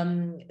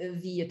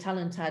 The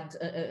talent had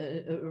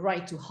a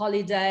right to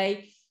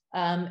holiday.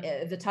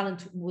 The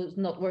talent was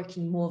not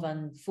working more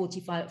than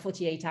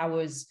 48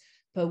 hours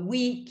per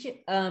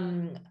week,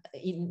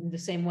 in the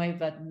same way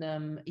that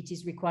it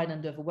is required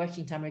under the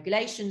working time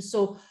regulations.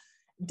 So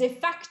de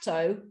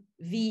facto,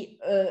 the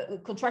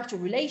contractual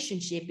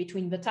relationship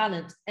between the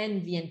talent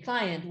and the end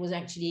client was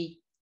actually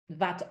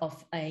that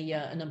of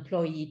an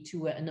employee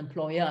to an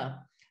employer.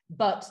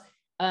 But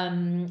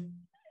on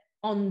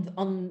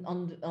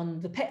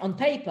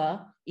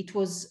paper, it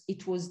was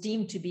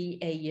deemed to be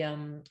a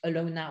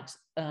loan out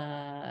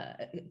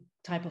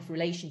type of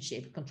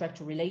relationship,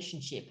 contractual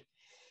relationship.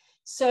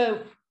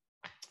 So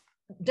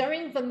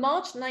during the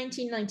March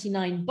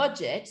 1999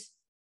 budget,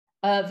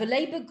 the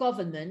Labour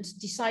government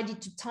decided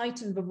to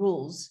tighten the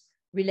rules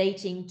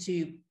relating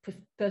to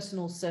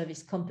personal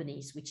service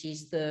companies, which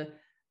is the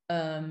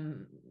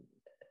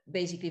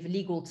basically the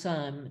legal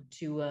term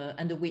to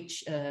under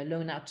which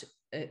loan out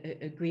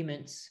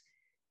agreements,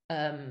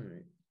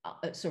 loan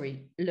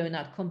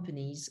out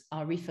companies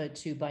are referred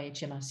to by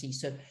HMRC.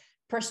 So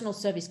personal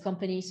service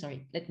company,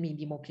 sorry, let me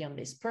be more clear on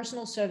this.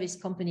 Personal service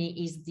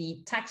company is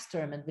the tax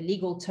term and the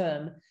legal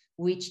term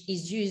which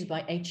is used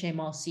by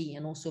HMRC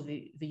and also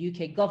the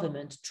UK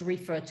government to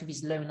refer to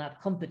these loan out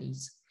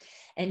companies.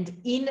 And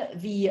in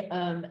the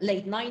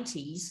late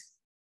 90s,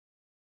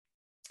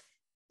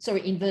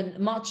 sorry, in the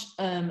March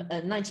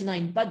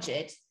 99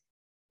 budget,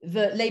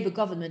 the Labour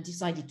government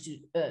decided to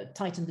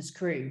tighten the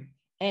screw.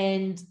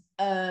 And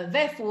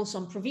therefore,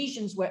 some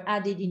provisions were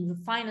added in the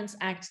Finance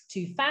Act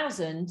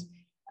 2000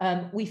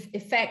 with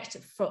effect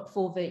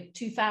for the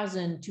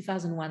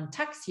 2000-2001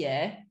 tax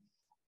year.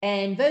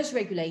 And those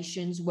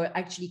regulations were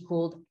actually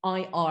called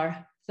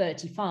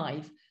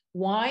IR35.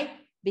 Why?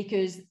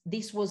 Because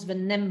this was the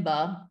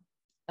number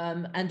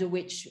under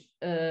which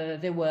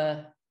they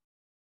were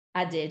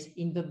added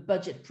in the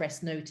budget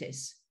press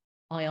notice,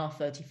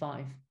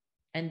 IR35.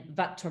 And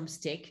that term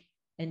stick.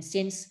 And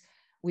since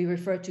we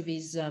refer to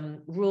these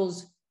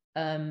rules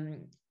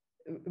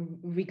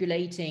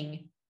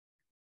regulating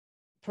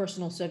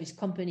personal service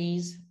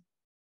companies,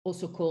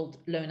 also called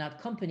loan-out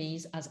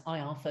companies, as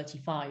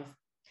IR35.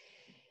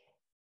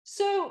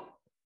 So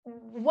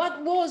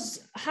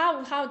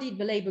how did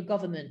the Labour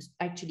government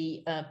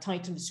actually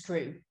tighten the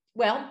screw?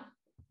 Well,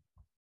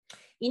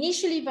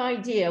 initially the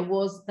idea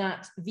was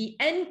that the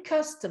end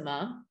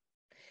customer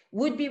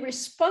would be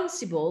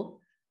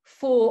responsible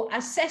for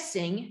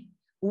assessing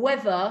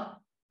whether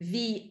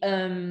the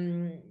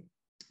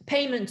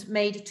payment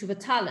made to the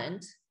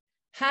talent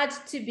had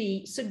to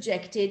be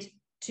subjected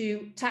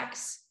to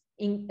tax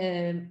and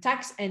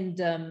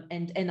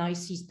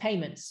NIC's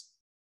payments,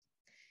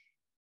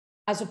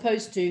 as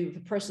opposed to the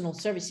personal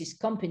services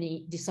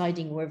company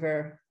deciding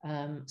whether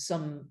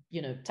some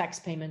tax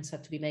payments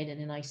had to be made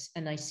and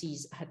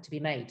NICs had to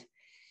be made.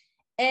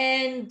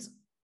 And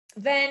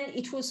then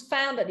it was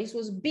found that this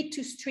was a bit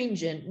too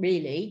stringent,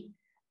 really.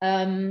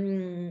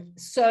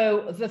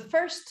 So the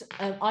first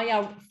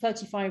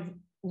IR35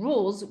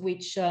 rules,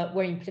 which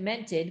were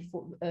implemented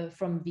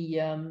from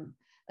the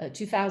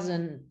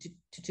 2000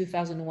 to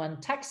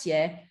 2001 tax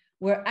year,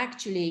 were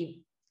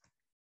actually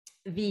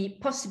the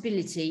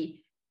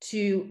possibility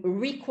to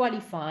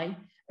requalify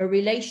a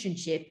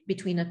relationship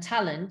between a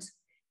talent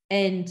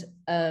and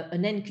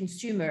an end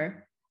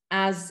consumer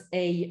as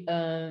a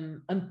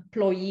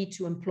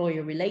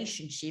employee-to-employer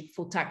relationship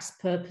for tax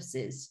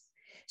purposes.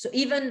 So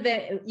even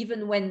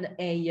when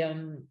a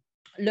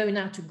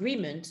loan-out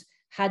agreement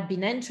had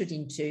been entered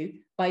into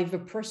by the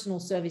personal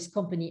service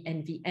company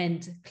and the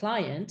end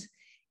client,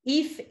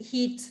 if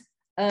it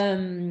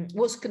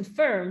was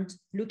confirmed,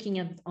 looking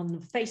on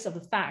the face of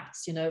the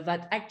facts,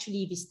 that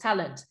actually this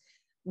talent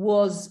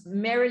was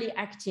merely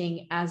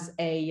acting as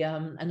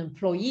an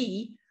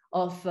employee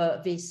of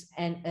this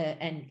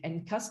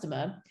end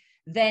customer,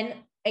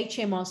 then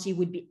HMRC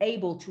would be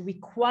able to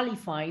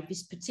requalify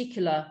this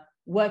particular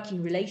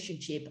working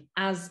relationship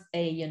as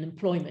an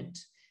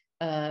employment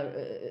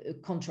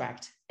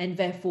contract, and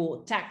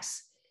therefore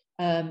tax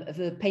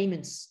the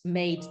payments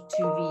made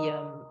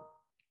to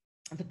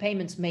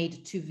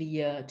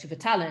the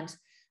talent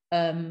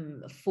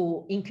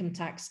for income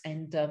tax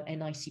and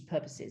NIC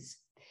purposes.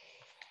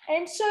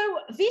 And so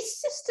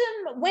this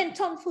system went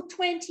on for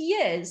 20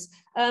 years.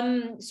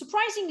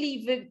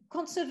 Surprisingly, the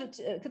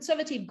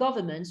conservative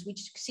governments,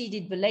 which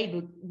succeeded the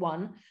Labour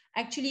one,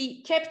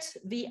 actually kept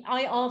the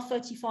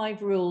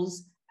IR35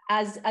 rules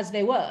as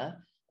they were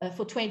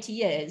for 20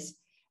 years.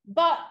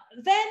 But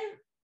then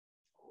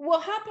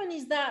what happened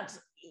is that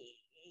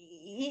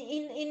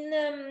in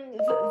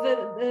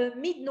the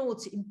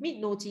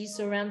mid-noughties,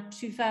 around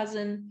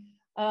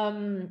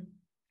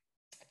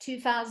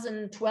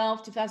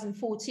 2012,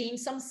 2014,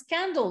 some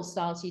scandals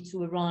started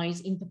to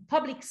arise in the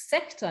public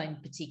sector in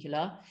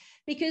particular,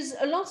 because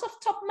a lot of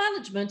top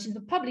management in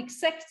the public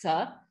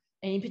sector,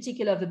 and in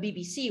particular the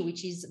BBC,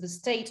 which is the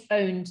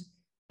state-owned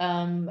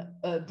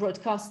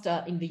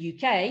broadcaster in the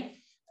UK,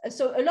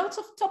 so a lot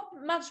of top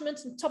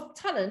management and top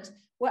talent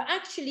were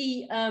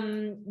actually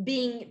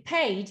being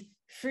paid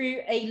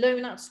through a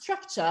loan-out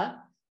structure,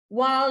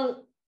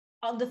 while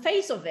on the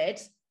face of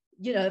it,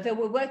 they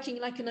were working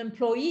like an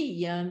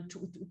employee,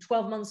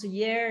 12 months a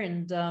year,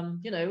 and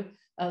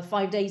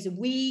 5 days a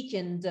week,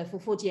 and for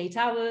 48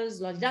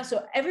 hours, like that.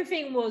 So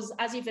everything was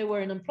as if they were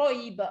an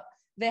employee, but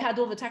they had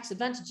all the tax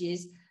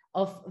advantages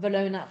of the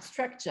loan-out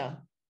structure.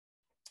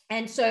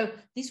 And so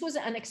this was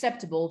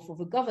unacceptable for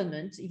the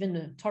government, even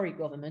the Tory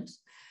government,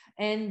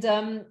 and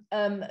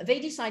they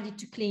decided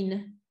to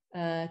clean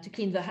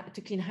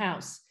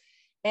house.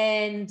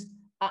 And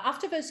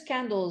after those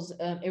scandals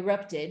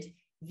erupted,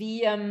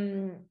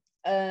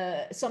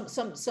 some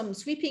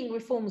sweeping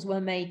reforms were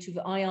made to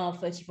the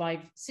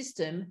IR35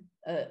 system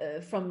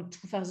from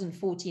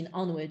 2014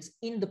 onwards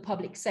in the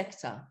public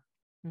sector.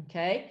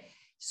 Okay,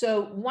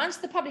 so once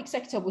the public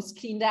sector was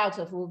cleaned out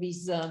of all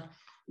these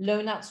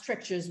loan-out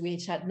structures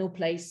which had no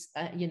place,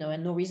 and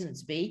no reason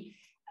to be,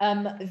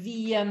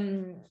 the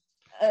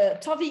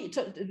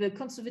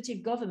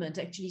Conservative government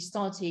actually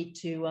started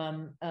to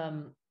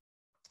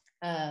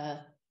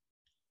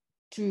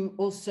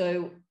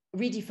also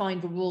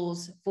redefine the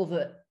rules for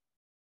the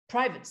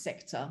private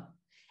sector.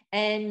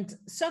 And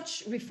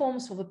such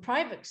reforms for the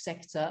private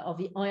sector of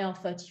the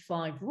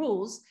IR35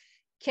 rules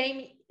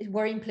came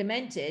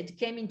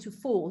into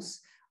force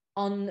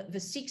on the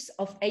 6th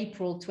of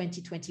April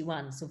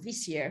 2021. So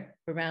this year,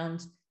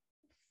 around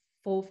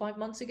 4 or 5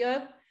 months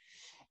ago.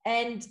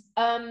 And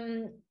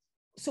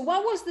so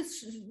what was the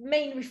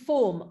main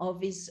reform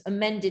of this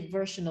amended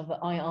version of the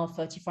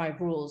IR35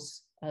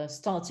 rules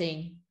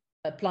starting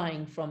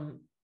applying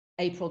from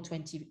April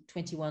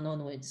 2021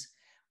 onwards?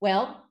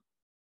 Well,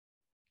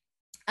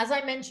 as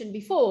I mentioned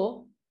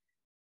before,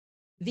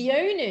 the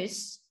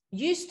onus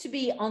used to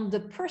be on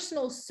the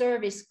personal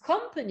service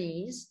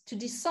companies to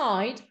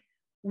decide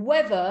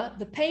whether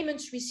the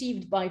payments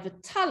received by the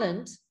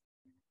talent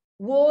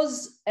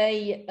was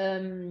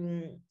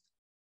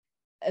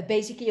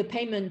basically a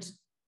payment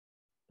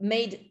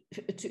made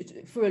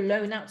through a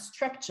loan out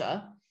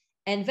structure,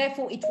 and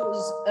therefore it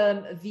was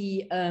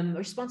the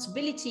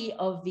responsibility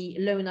of the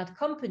loan out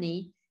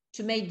company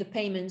to make the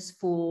payments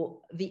for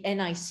the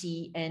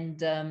NIC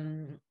and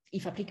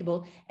if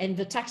applicable, and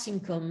the tax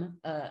income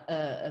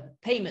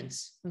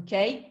payments,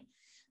 okay?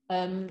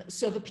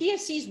 So the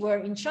PSCs were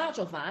in charge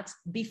of that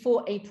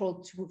before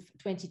April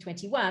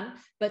 2021,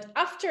 but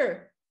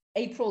after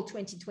April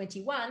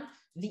 2021,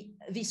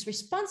 this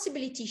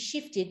responsibility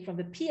shifted from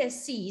the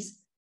PSCs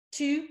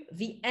to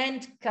the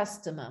end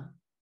customer.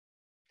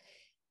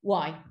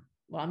 Why?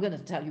 Well, I'm going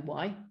to tell you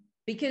why.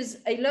 Because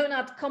a loan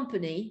out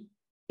company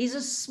is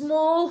a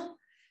small,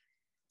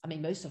 I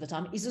mean, most of the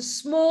time, is a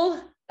small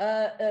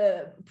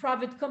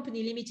private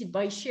company limited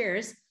by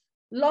shares,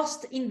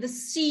 lost in the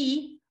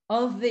sea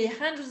of the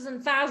hundreds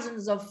and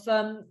thousands of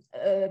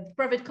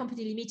private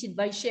company limited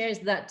by shares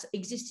that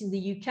exist in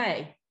the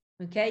UK.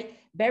 Okay,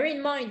 bear in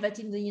mind that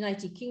in the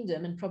United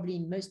Kingdom and probably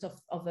in most of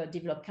other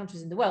developed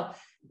countries in the world,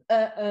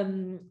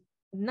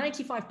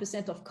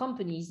 95% of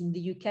companies in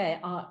the UK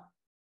are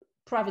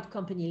private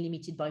company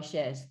limited by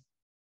shares,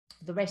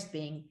 the rest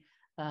being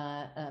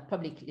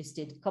public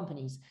listed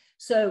companies.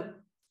 So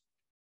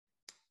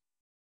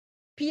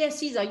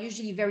PSCs are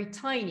usually very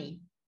tiny,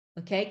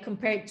 okay,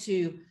 compared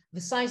to the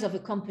size of the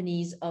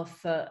companies of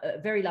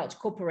very large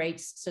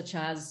corporates such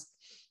as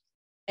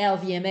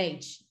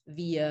LVMH,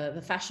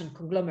 the fashion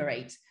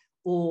conglomerate,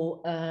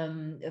 or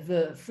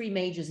the three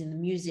majors in the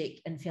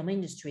music and film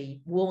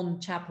industry, Warner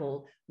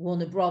Chappell,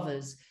 Warner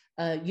Brothers,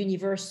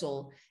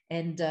 Universal,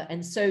 and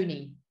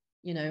Sony,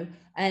 you know.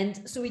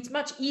 And so it's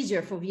much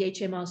easier for the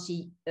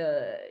HMRC,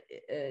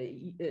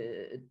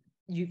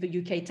 the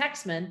UK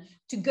taxman,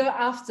 to go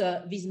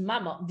after these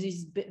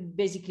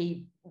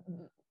basically,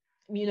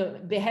 you know,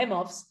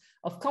 behemoths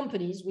of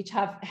companies which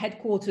have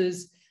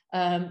headquarters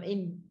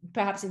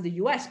perhaps in the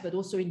US, but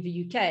also in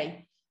the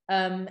UK.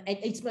 And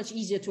it's much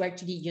easier to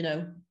actually, you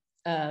know,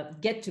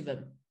 get to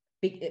them,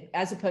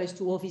 as opposed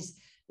to all these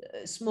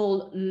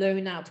small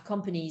loan out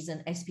companies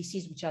and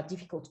SPCs, which are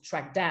difficult to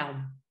track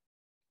down.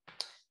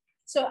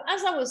 So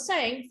as I was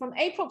saying, from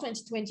April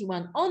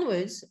 2021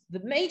 onwards,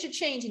 the major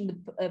change in the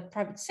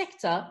private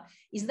sector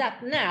is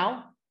that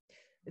now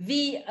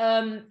the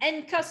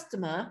end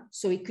customer,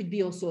 so it could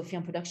be also a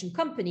film production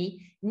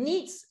company,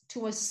 needs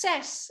to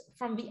assess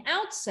from the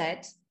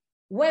outset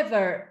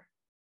whether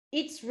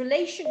its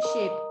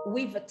relationship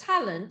with a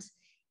talent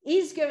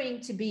is going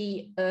to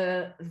be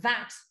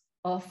that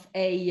of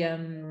a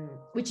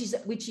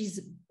which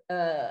is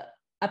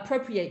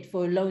appropriate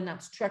for a loan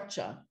out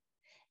structure,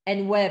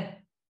 and where,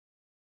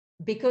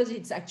 because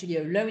it's actually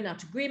a loan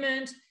out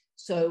agreement,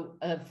 so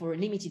for a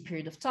limited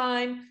period of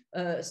time,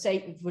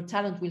 say the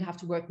talent will have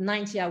to work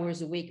 90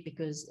 hours a week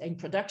because in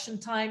production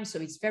time, so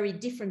it's very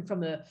different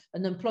from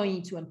an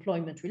employee to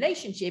employment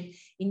relationship.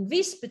 In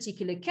this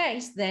particular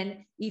case,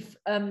 then, if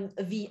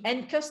the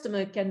end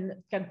customer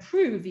can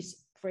prove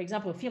this, for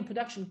example, a film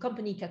production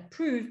company can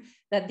prove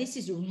that this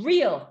is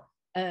real,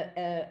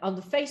 on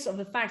the face of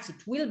the fact,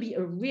 it will be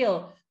a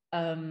real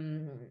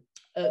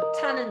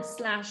talent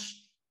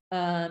slash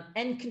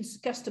end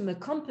customer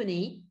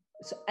company,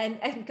 and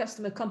end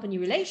customer company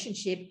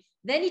relationship,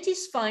 then it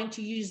is fine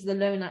to use the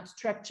loan out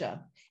structure.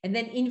 And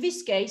then in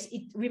this case,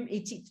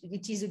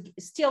 it is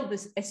still the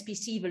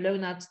SPC, the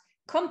loan out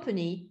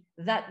company,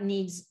 that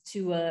needs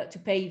to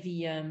pay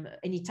the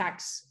any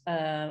tax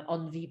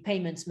on the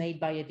payments made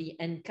by the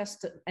end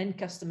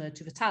customer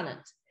to the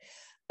talent.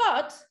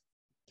 But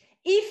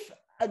if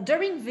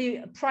during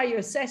the prior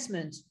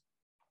assessment,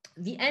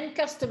 the end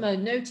customer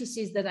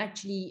notices that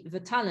actually the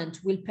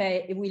talent will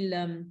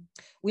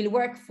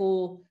work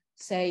for,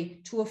 say,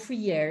 2 or 3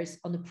 years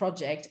on the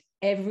project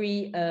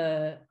every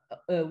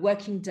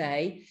working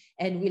day,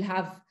 and will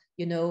have,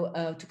 you know,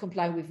 to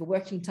comply with the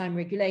working time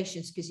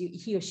regulations, because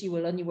he or she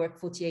will only work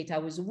 48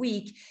 hours a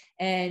week,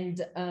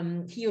 and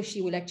he or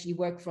she will actually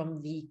work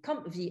from the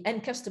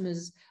end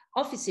customer's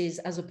offices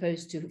as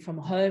opposed to from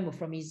home or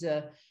from his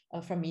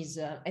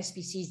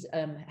SPC's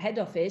head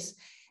office.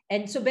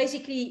 And so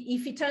basically,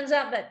 if it turns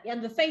out that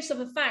in the face of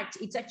a fact,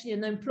 it's actually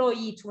an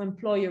employee to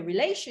employer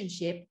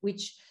relationship,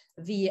 which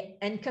the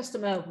end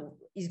customer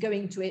is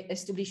going to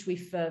establish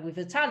with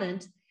the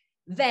talent,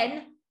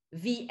 then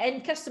the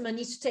end customer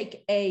needs to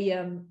take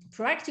a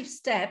proactive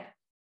step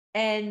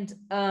and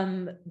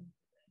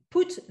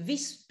put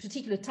this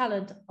particular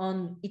talent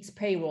on its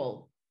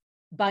payroll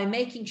by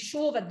making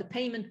sure that the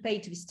payment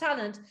paid to this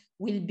talent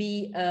will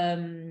be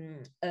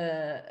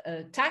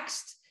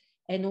taxed,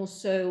 and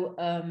also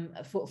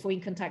for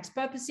income tax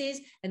purposes,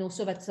 and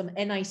also that some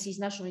NIC's,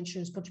 national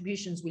insurance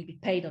contributions, will be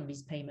paid on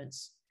these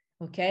payments.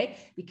 Okay,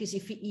 because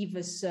if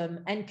this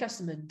end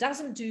customer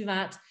doesn't do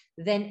that,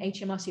 then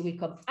HMRC will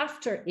come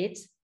after it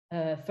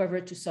further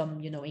to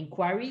some,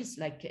 inquiries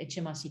like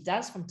HMRC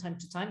does from time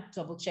to time, to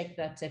double check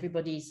that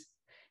everybody's,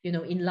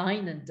 in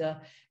line and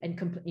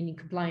in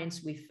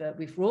compliance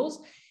with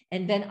rules.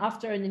 And then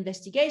after an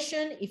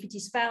investigation, if it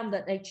is found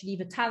that actually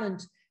the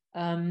talent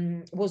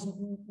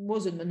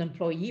was an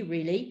employee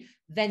really,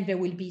 then there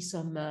will be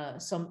some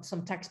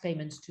tax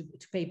payments to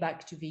pay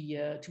back to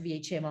the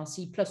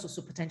HMRC, plus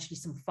also potentially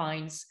some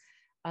fines,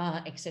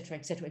 etc.,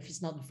 etc. if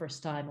it's not the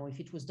first time, or if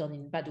it was done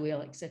in bad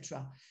will,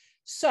 etc.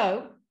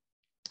 So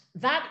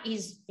that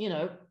is,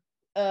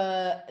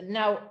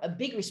 now a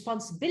big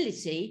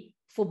responsibility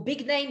for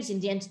big names in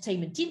the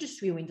entertainment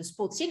industry or in the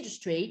sports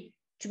industry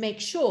to make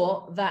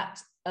sure that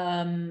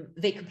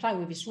they comply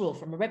with this rule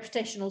from a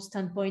reputational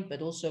standpoint,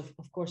 but also,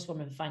 of course,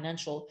 from a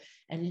financial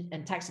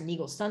and tax and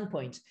legal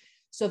standpoint.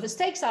 So the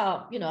stakes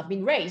are, have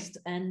been raised,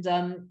 and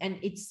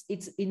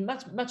it's in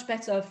much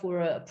better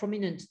for a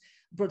prominent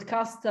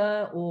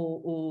broadcaster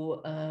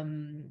or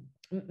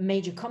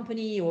major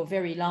company or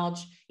very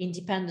large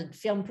independent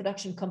film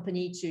production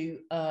company to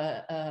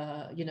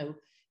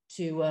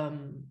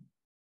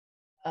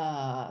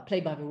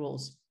play by the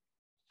rules.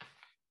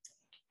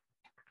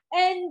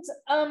 And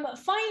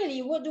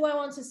finally, what do I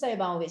want to say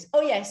about this?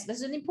 Oh yes,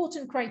 there's an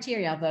important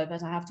criteria though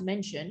that I have to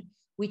mention,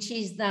 which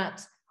is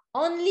that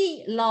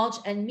only large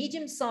and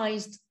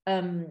medium-sized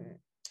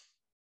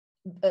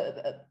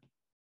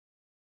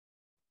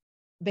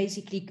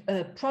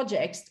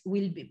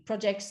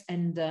projects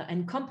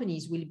and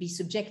companies will be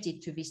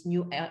subjected to this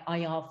new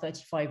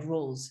IR35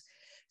 rules.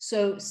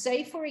 So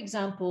say, for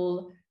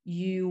example,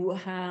 you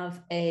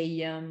have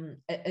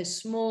a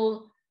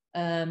small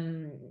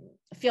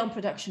film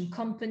production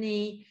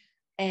company,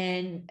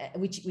 and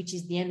which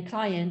is the end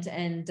client,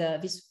 and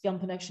this film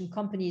production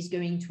company is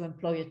going to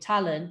employ a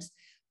talent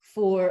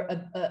for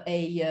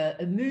a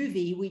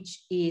movie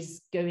which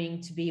is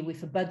going to be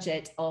with a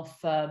budget of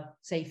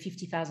say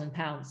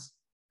 £50,000.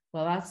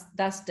 Well,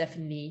 that's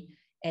definitely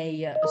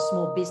a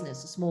small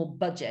business, a small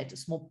budget, a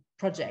small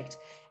project,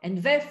 and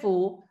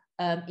therefore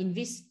in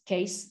this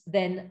case,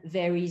 then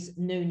there is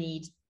no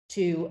need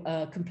to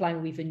comply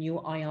with the new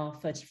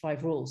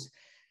IR35 rules.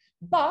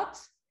 But,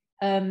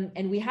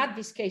 and we had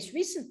this case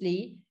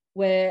recently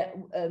where,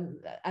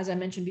 as I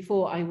mentioned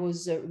before, I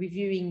was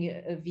reviewing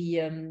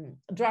the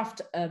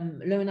draft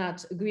loan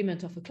out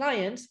agreement of a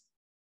client,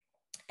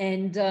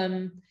 and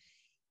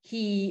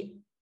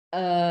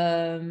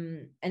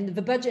and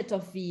the budget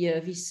of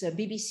this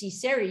BBC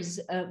series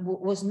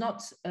was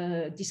not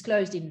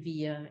disclosed in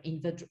the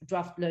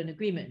draft loan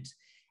agreement,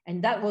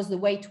 and that was the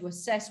way to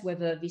assess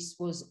whether this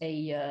was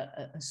a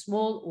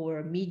small or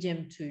a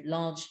medium to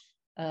large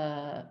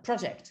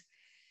project.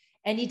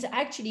 And it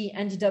actually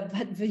ended up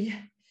that the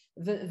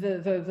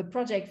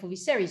project for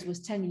this series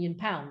was £10 million.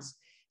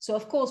 So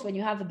of course, when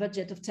you have a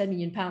budget of £10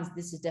 million,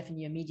 this is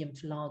definitely a medium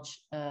to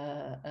large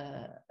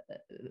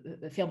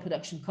film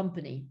production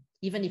company.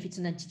 Even if it's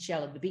an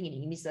anti-shell at the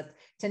beginning, it means that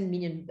 £10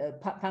 million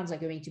are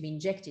going to be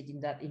injected in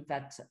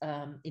that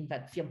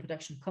film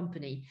production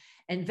company,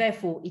 and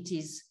therefore it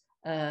is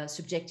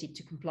subjected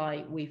to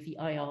comply with the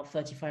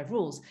IR35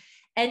 rules.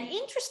 And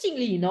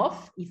interestingly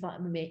enough, if I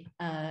may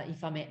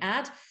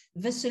add,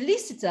 the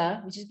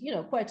solicitor, which is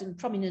quite a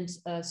prominent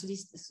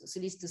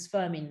solicitor's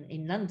firm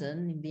in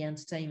London in the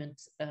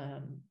entertainment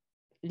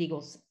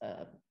legal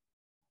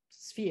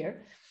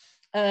sphere,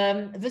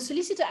 the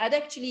solicitor had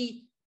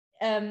actually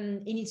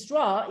in his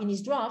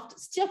draft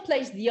still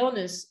placed the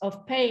onus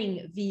of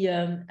paying the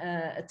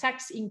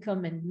tax,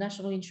 income, and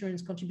national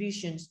insurance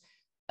contributions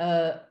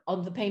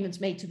on the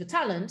payments made to the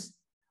talent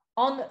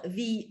on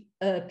his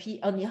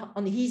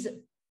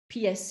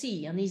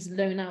PSC, on his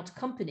loan out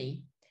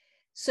company.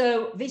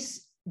 So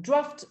this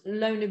draft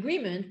loan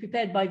agreement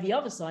prepared by the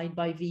other side,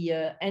 by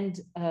the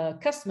end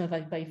customer,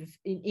 by the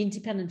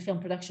independent film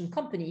production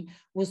company,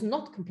 was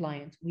not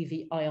compliant with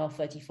the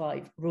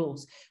IR35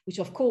 rules, which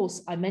of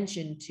course I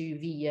mentioned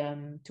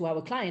to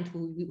our client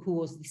who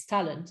was this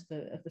talent,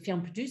 the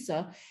film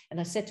producer, and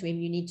I said to him,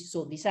 you need to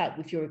sort this out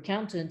with your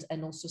accountant,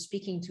 and also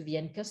speaking to the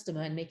end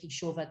customer and making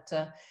sure that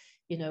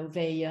they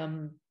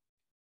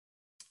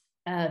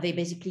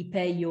basically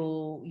pay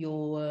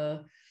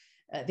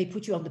they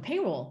put you on the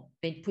payroll.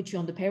 They put you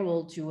on the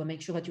payroll to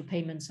make sure that your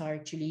payments are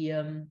actually,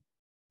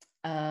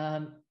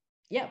 they're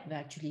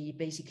actually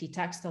basically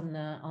taxed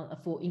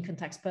for income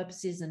tax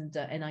purposes and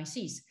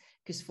NICs.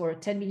 Because for a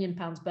 £10 million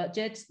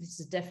budget, this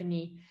is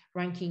definitely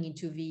ranking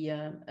into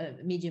the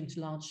medium to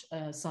large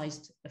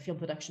sized film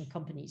production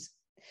companies.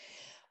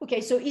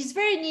 Okay, so is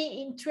there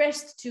any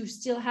interest to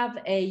still have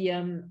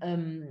a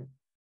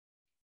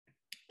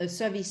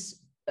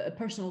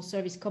personal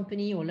service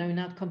company or loan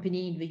out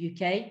company in the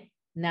UK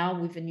now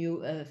with a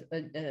new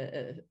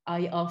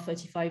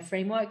IR35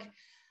 framework?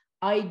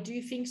 I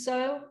do think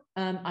so.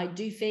 I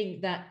do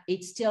think that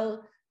it's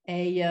still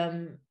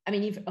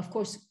of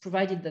course,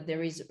 provided that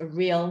there is a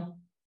real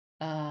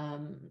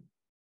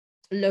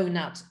loan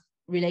out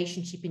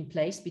relationship in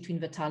place between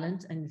the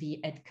talent and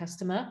the end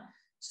customer.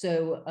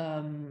 So,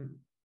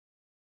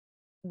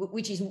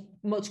 which is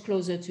much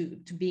closer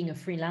to being a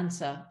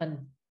freelancer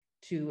than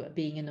to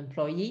being an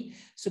employee.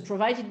 So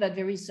provided that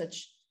there is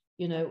such,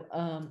 you know,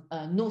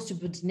 no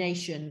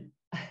subordination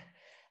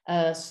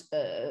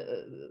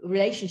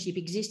relationship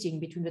existing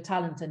between the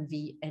talent and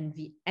the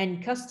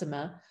end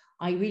customer,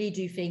 I really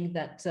do think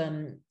that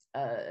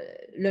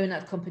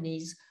loan-out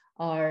companies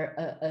are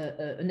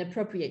an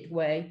appropriate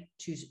way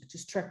to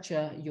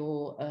structure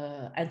your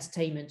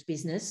entertainment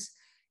business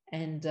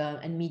and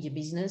media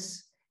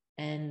business.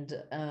 And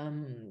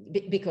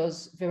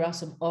because there are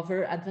some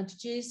other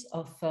advantages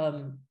of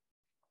a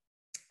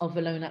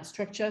loan-out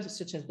structure,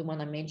 such as the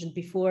one I mentioned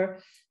before,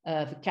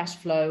 the cash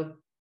flow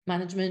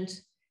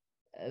management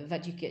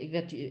that you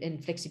get,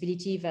 and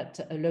flexibility that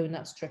a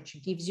loan-out structure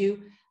gives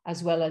you,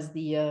 as well as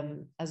the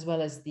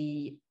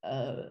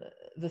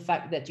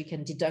fact that you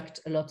can deduct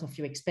a lot of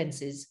your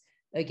expenses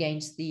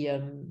against the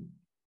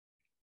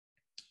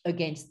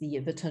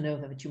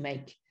turnover that you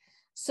make.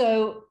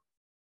 So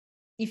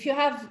if you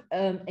have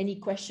any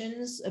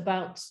questions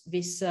about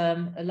this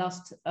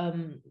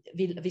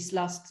this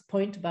last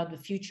point about the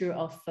future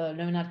of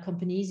loan-out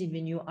companies in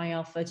the new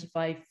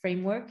IR35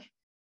 framework,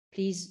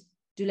 please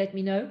do let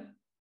me know.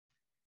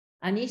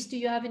 Anis, do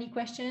you have any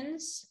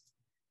questions?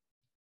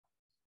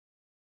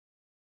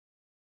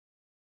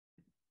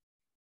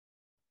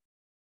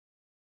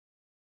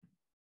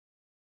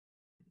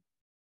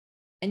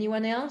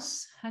 Anyone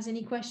else has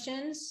any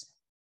questions?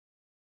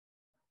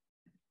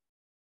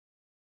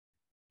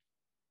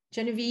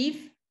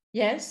 Genevieve,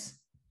 yes.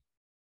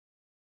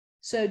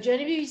 So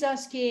Genevieve is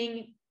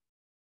asking,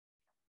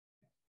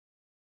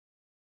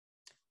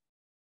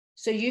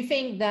 so you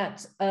think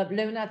that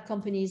loan-out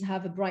companies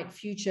have a bright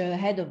future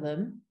ahead of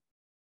them?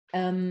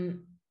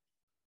 Can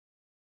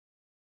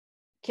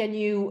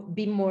you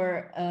be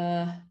more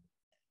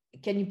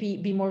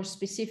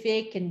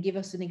specific and give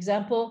us an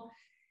example?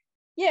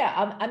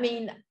 Yeah, I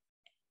mean,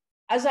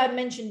 as I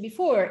mentioned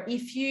before,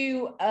 if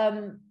you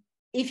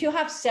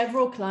have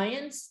several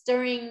clients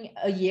during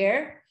a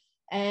year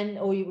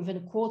or even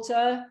a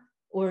quarter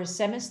or a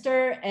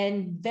semester,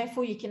 and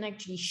therefore you can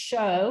actually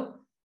show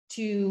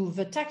to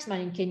the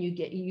taxman, you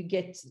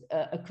get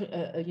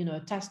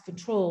a tax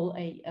control,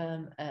 a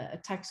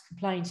tax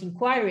compliance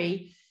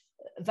inquiry,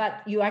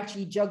 that you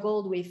actually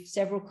juggled with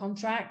several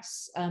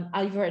contracts,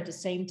 either at the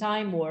same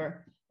time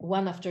or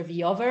one after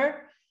the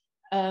other.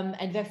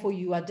 And therefore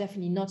you are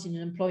definitely not in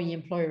an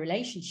employee-employer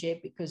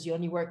relationship, because you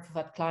only work for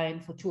that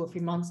client for 2 or 3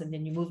 months and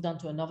then you moved on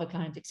to another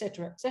client,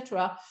 etc.,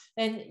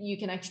 then you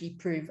can actually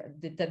prove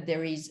that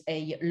there is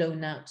a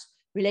loan-out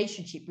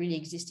relationship really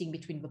existing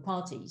between the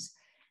parties.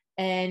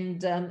 And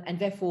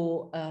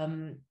therefore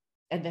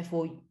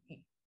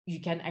you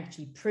can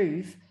actually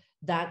prove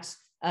that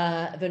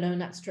the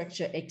loan-out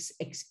structure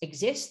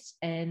exists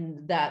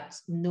and that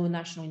no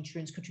national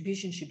insurance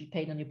contribution should be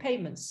paid on your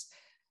payments.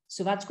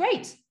 So that's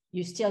great.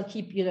 You still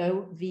keep, you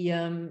know,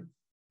 the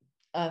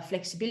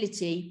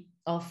flexibility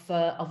of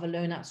a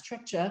loan-out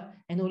structure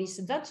and all its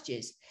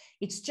advantages.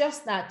 It's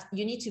just that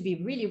you need to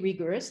be really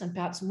rigorous, and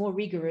perhaps more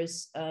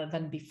rigorous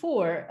than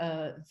before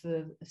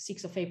the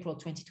 6th of April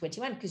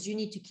 2021, because you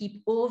need to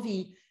keep all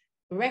the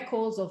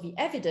records of the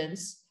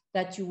evidence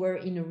that you were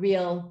in a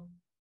real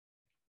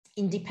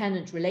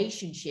independent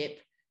relationship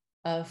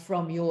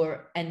from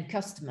your end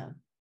customer.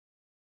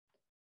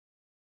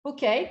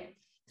 Okay,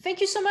 thank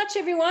you so much,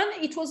 everyone.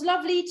 It was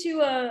lovely to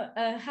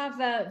have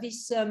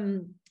this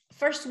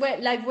first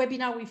live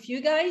webinar with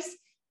you guys,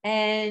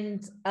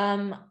 and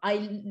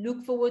I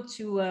look forward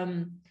to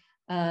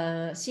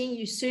seeing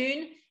you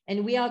soon.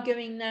 And we are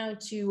going now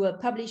to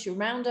publish a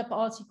roundup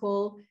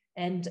article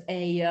and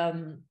a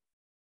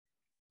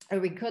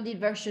recorded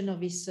version of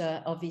this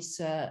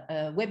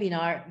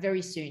webinar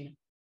very soon.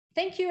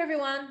 Thank you,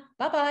 everyone.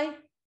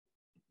 Bye-bye.